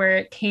understand where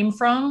it came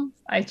from,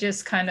 I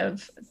just kind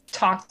of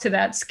talk to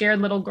that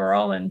scared little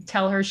girl and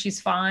tell her she's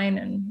fine,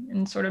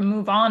 and sort of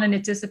move on, and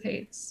it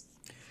dissipates.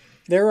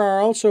 There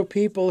are also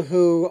people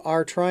who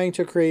are trying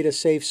to create a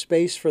safe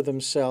space for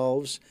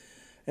themselves,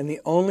 and the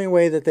only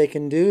way that they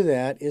can do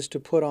that is to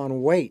put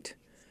on weight.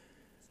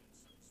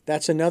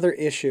 That's another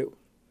issue.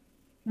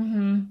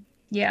 Mm-hmm.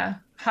 Yeah,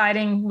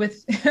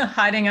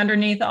 hiding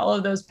underneath all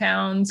of those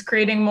pounds,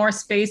 creating more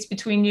space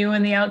between you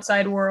and the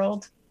outside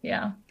world.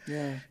 Yeah.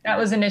 That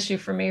was an issue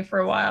for me for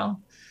a while.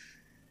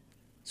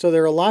 So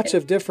there are lots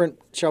of different,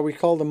 shall we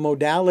call them,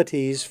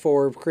 modalities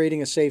for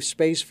creating a safe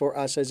space for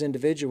us as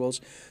individuals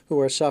who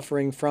are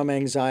suffering from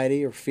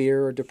anxiety or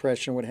fear or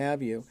depression, what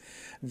have you,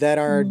 that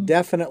are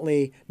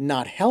definitely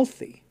not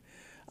healthy.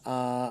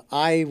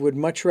 I would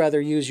much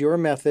rather use your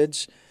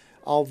methods,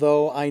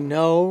 although I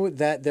know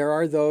that there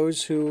are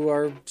those who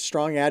are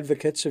strong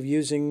advocates of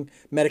using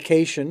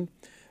medication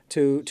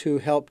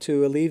to help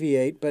to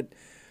alleviate. But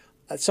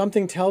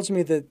something tells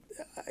me that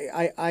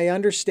I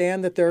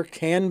understand that there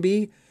can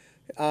be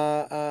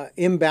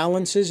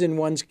imbalances in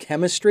one's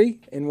chemistry,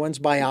 in one's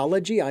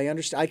biology.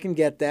 I can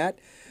get that,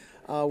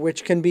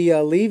 which can be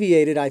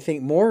alleviated, I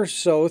think, more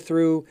so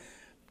through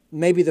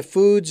maybe the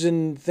foods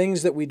and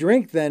things that we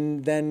drink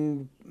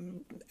than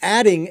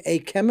adding a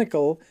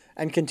chemical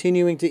and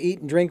continuing to eat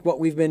and drink what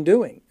we've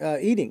been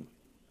eating.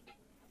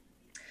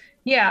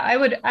 Yeah,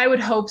 I would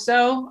hope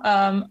so.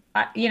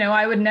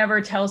 I would never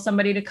tell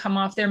somebody to come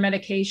off their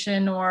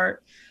medication,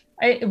 or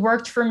it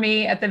worked for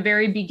me at the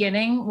very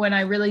beginning when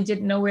I really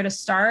didn't know where to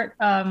start.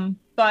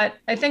 But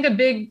I think a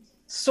big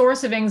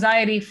source of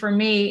anxiety for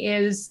me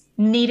is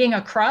needing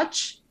a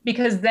crutch,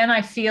 because then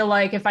I feel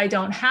like if I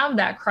don't have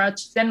that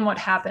crutch, then what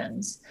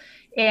happens?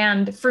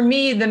 And for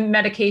me, the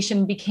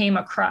medication became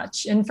a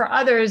crutch. And for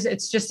others,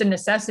 it's just a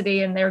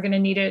necessity, and they're going to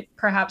need it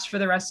perhaps for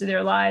the rest of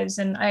their lives.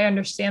 And I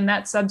understand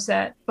that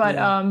subset. But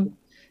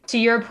to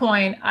your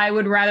point, I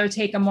would rather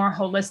take a more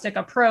holistic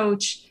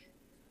approach.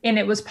 And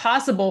it was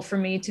possible for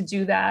me to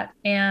do that.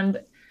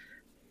 And,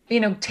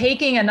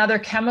 taking another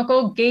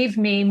chemical gave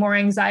me more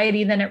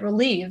anxiety than it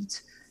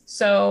relieved.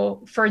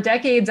 So for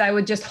decades, I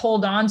would just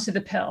hold on to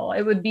the pill.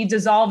 It would be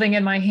dissolving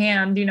in my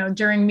hand,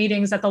 during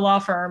meetings at the law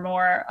firm,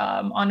 or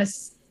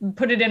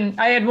put it in.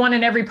 I had one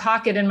in every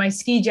pocket in my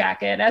ski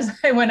jacket as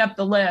I went up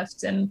the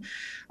lift. And,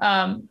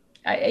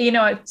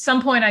 at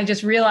some point I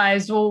just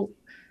realized, well,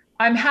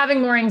 I'm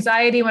having more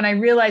anxiety when I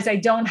realize I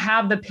don't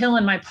have the pill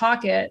in my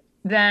pocket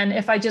than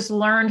if I just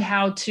learned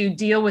how to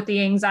deal with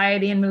the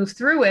anxiety and move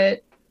through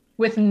it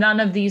with none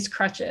of these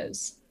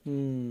crutches.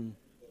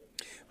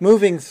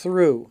 Moving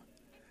through.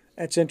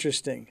 That's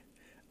interesting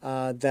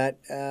that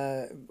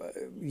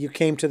you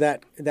came to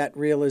that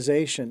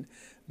realization,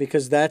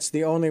 because that's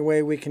the only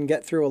way we can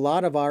get through a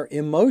lot of our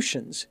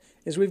emotions,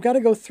 is we've got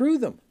to go through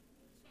them.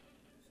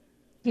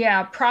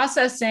 Yeah,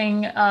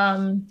 processing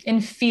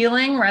and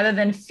feeling rather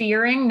than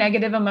fearing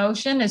negative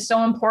emotion is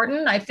so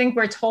important. I think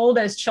we're told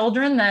as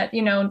children that,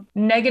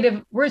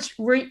 negative,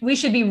 we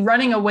should be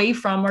running away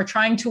from or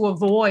trying to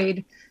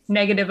avoid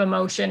negative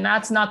emotion.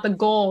 That's not the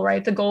goal,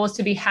 right? The goal is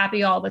to be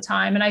happy all the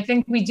time. And I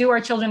think we do our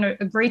children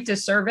a great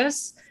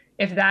disservice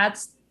if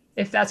that's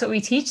what we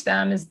teach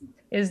them is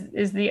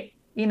the,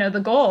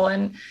 the goal.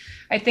 And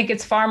I think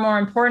it's far more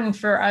important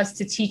for us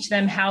to teach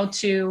them how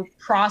to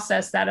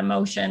process that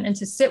emotion and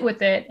to sit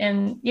with it.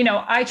 And,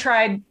 I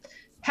tried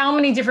how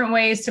many different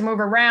ways to move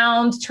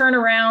around, turn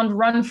around,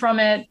 run from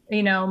it,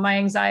 my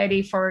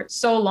anxiety for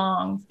so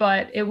long.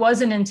 But it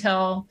wasn't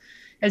until,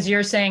 as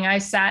you're saying, I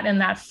sat in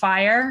that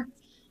fire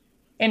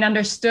and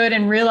understood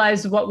and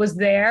realized what was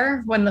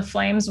there when the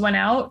flames went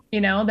out,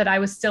 that I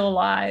was still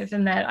alive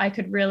and that I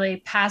could really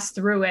pass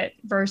through it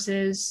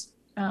versus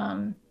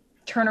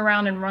turn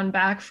around and run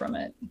back from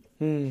it.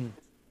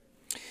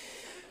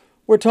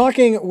 We're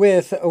talking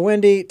with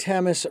Wendy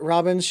Tamis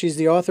Robbins. She's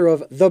the author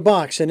of The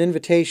Box, An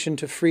Invitation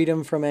to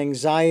Freedom from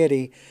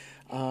Anxiety.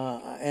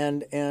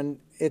 And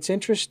it's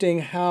interesting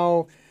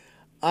how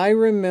I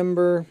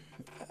remember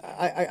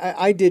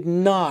I did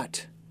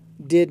not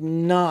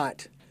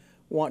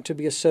want to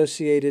be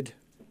associated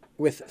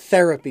with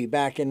therapy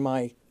back in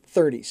my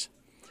 30s.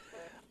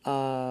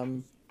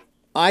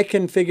 I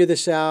can figure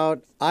this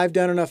out. I've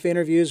done enough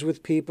interviews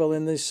with people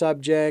in these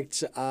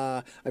subjects.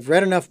 I've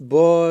read enough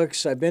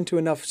books. I've been to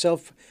enough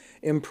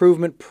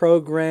self-improvement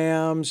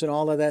programs and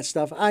all of that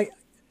stuff. I'm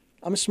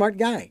a smart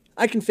guy.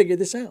 I can figure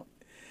this out.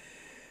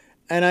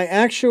 And I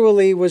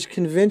actually was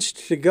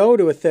convinced to go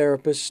to a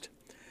therapist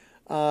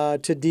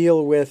to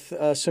deal with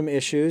some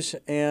issues.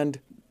 And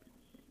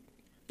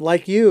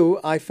like you,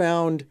 I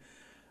found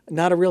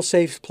not a real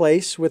safe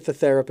place with the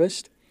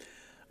therapist.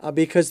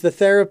 Because the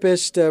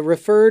therapist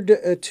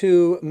referred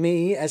to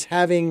me as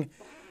having,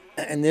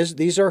 and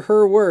these are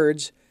her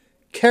words,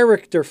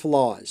 character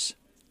flaws.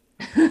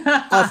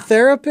 A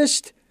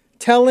therapist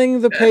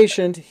telling the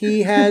patient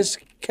he has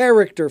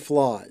character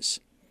flaws.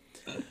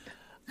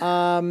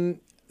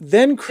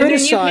 Then criticized and then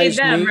you paid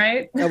them, me.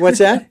 Right? What's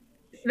that?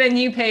 Then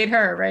you paid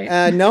her,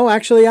 right? No,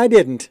 actually, I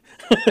didn't.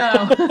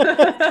 Oh.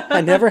 I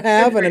never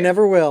have, and I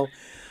never will.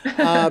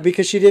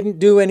 Because she didn't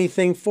do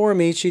anything for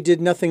me. She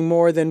did nothing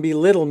more than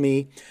belittle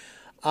me.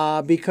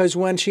 Because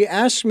when she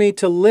asked me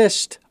to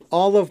list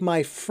all of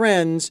my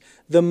friends,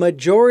 the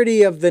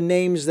majority of the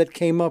names that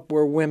came up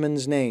were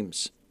women's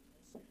names.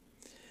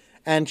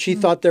 And she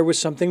thought there was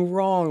something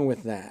wrong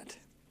with that.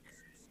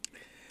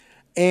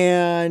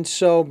 And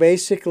so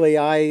basically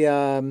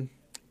I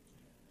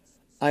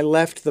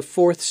left the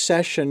fourth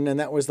session, and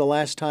that was the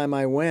last time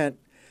I went.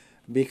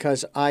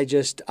 Because I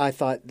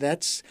thought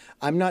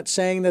I'm not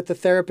saying that the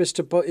therapist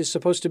is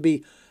supposed to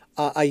be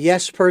a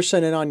yes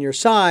person and on your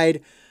side,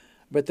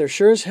 but they're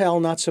sure as hell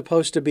not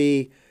supposed to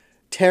be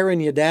tearing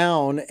you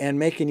down and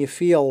making you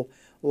feel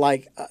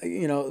like,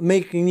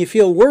 making you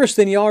feel worse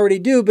than you already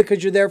do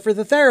because you're there for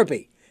the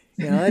therapy.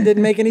 That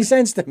didn't make any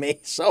sense to me.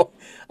 So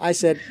I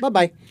said,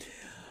 bye-bye.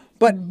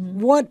 But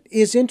what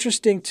is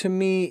interesting to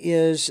me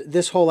is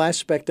this whole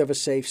aspect of a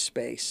safe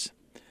space.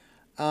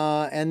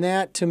 And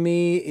that to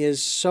me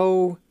is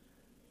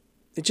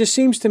it just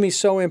seems to me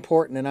so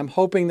important. And I'm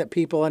hoping that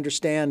people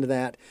understand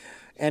that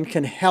and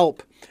can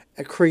help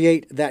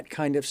create that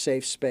kind of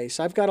safe space.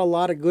 I've got a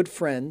lot of good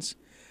friends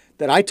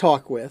that I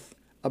talk with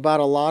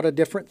about a lot of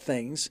different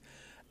things.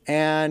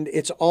 And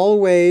it's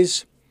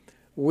always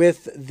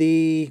with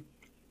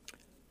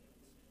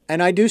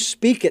and I do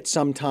speak it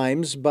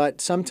sometimes, but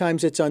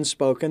sometimes it's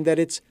unspoken, that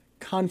it's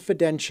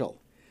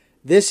confidential.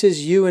 This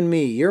is you and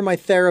me. You're my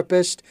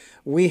therapist.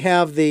 We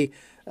have the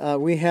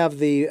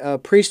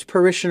priest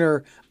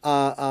parishioner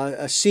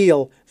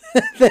seal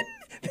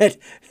that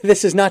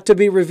this is not to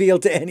be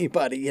revealed to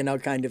anybody,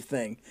 kind of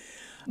thing.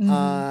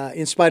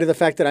 In spite of the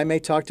fact that I may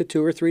talk to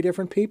 2 or 3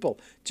 different people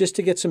just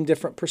to get some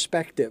different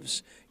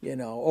perspectives,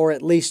 or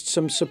at least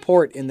some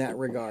support in that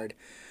regard.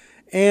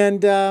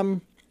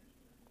 And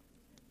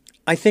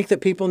I think that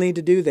people need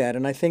to do that,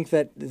 and I think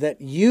that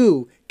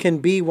you can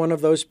be one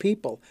of those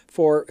people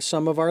for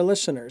some of our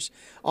listeners.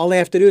 All they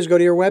have to do is go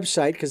to your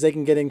website, because they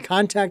can get in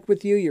contact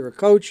with you. You're a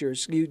coach.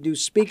 You do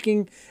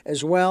speaking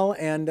as well,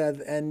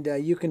 and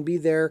you can be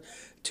there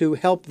to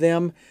help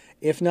them,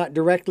 if not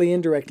directly,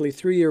 indirectly,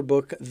 through your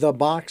book, The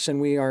Box. And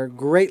we are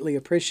greatly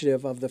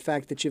appreciative of the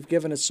fact that you've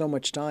given us so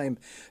much time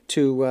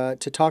to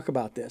talk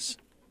about this.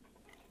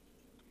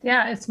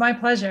 Yeah, it's my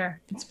pleasure.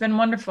 It's been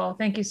wonderful.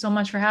 Thank you so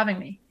much for having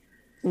me.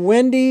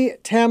 Wendy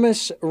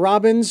Tamis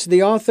Robbins,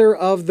 the author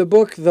of the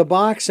book, The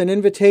Box, An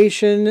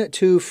Invitation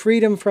to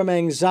Freedom from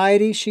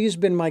Anxiety. She's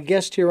been my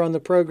guest here on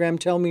the program.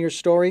 Tell Me Your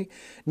Story.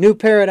 New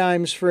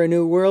Paradigms for a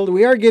New World.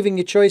 We are giving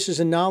you choices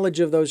and knowledge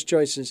of those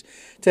choices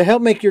to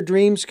help make your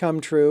dreams come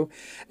true.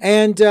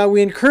 And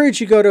we encourage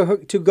you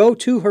to go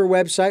to her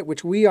website,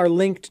 which we are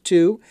linked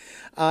to,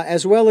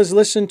 as well as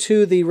listen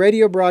to the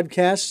radio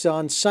broadcasts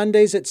on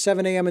Sundays at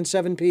 7 a.m. and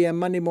 7 p.m.,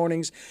 Monday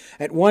mornings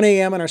at 1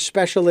 a.m., and our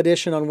special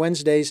edition on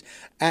Wednesdays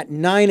at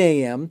 9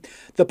 a.m.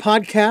 The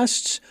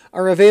podcasts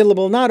are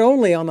available not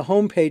only on the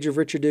homepage of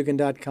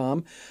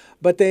richarddugan.com,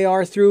 but they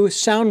are through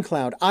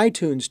SoundCloud,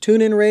 iTunes,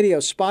 TuneIn Radio,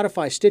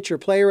 Spotify, Stitcher,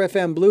 Player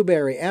FM,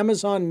 Blueberry,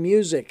 Amazon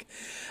Music,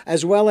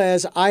 as well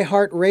as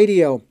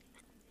iHeartRadio.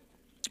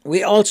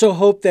 We also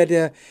hope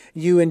that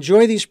you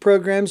enjoy these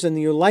programs and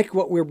you like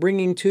what we're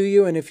bringing to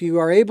you. And if you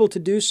are able to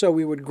do so,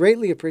 we would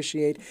greatly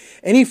appreciate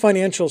any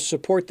financial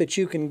support that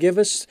you can give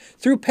us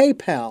through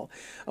PayPal.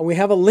 We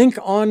have a link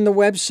on the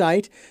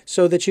website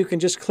so that you can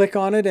just click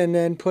on it and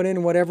then put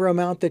in whatever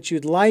amount that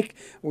you'd like.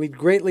 We'd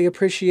greatly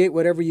appreciate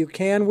whatever you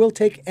can. We'll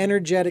take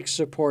energetic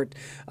support,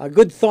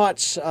 good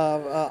thoughts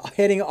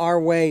heading our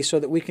way so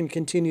that we can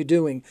continue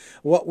doing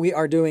what we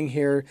are doing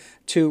here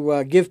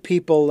to give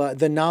people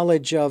the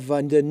knowledge of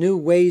the new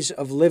ways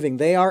of living.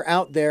 They are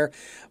out there,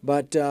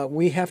 but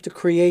we have to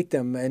create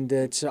them. And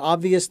it's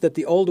obvious that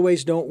the old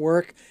ways don't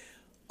work.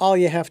 All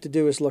you have to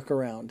do is look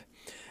around.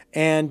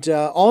 And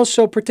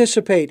also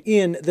participate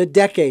in the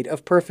Decade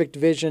of Perfect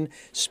Vision.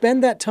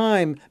 Spend that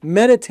time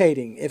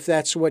meditating if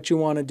that's what you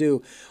want to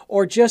do,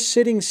 or just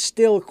sitting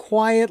still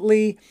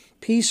quietly,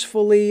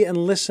 peacefully, and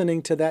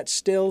listening to that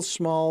still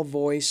small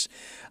voice.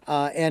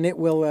 And it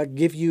will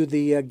give you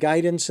the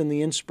guidance and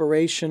the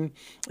inspiration,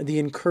 the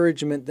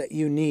encouragement that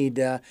you need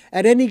at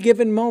any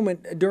given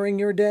moment during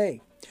your day.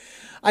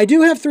 I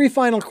do have three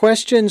final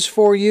questions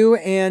for you,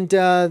 and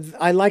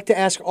I like to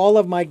ask all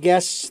of my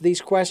guests these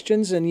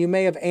questions, and you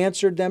may have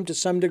answered them to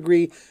some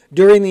degree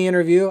during the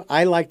interview.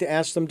 I like to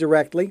ask them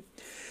directly.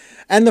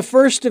 And the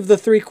first of the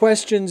three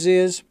questions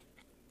is,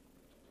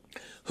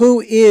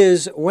 who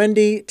is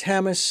Wendy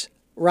Tamas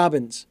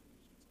Robbins?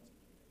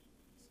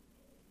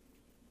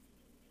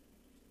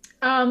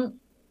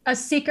 A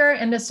seeker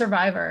and a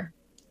survivor.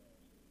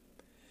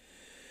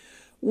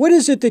 What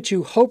is it that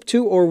you hope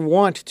to or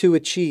want to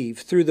achieve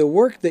through the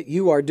work that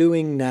you are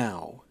doing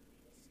now?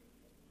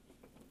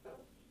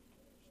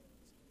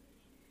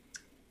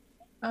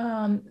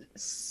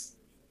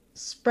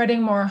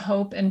 Spreading more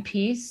hope and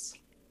peace.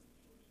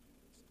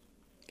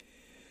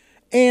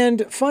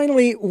 And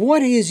finally,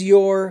 what is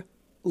your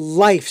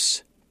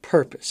life's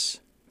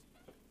purpose?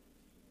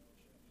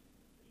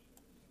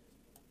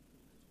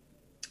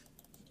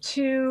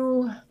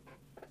 To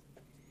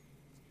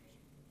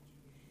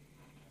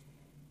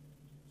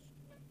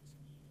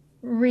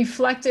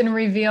reflect and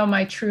reveal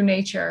my true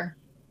nature.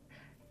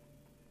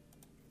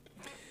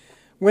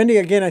 Wendy,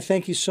 again, I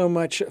thank you so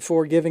much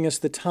for giving us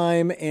the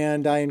time,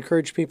 and I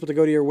encourage people to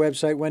go to your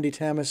website, Wendy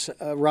Tamas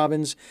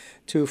Robbins,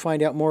 to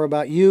find out more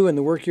about you and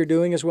the work you're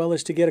doing, as well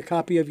as to get a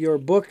copy of your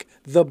book,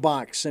 The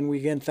Box. And we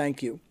again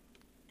thank you.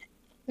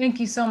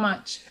 Thank you so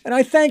much. And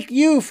I thank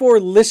you for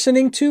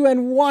listening to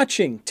and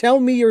watching Tell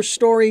Me Your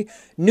Story,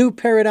 New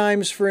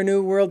Paradigms for a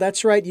New World.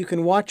 That's right, you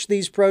can watch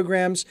these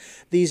programs,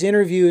 these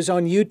interviews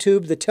on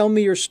YouTube, the Tell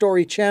Me Your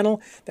Story channel.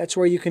 That's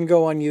where you can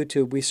go on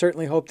YouTube. We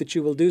certainly hope that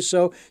you will do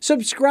so.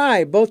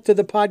 Subscribe both to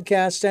the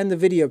podcasts and the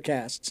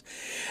videocasts.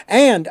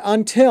 And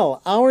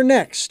until our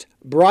next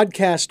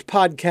broadcast,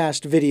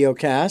 podcast,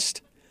 videocast,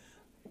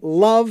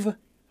 love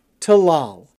to Lal.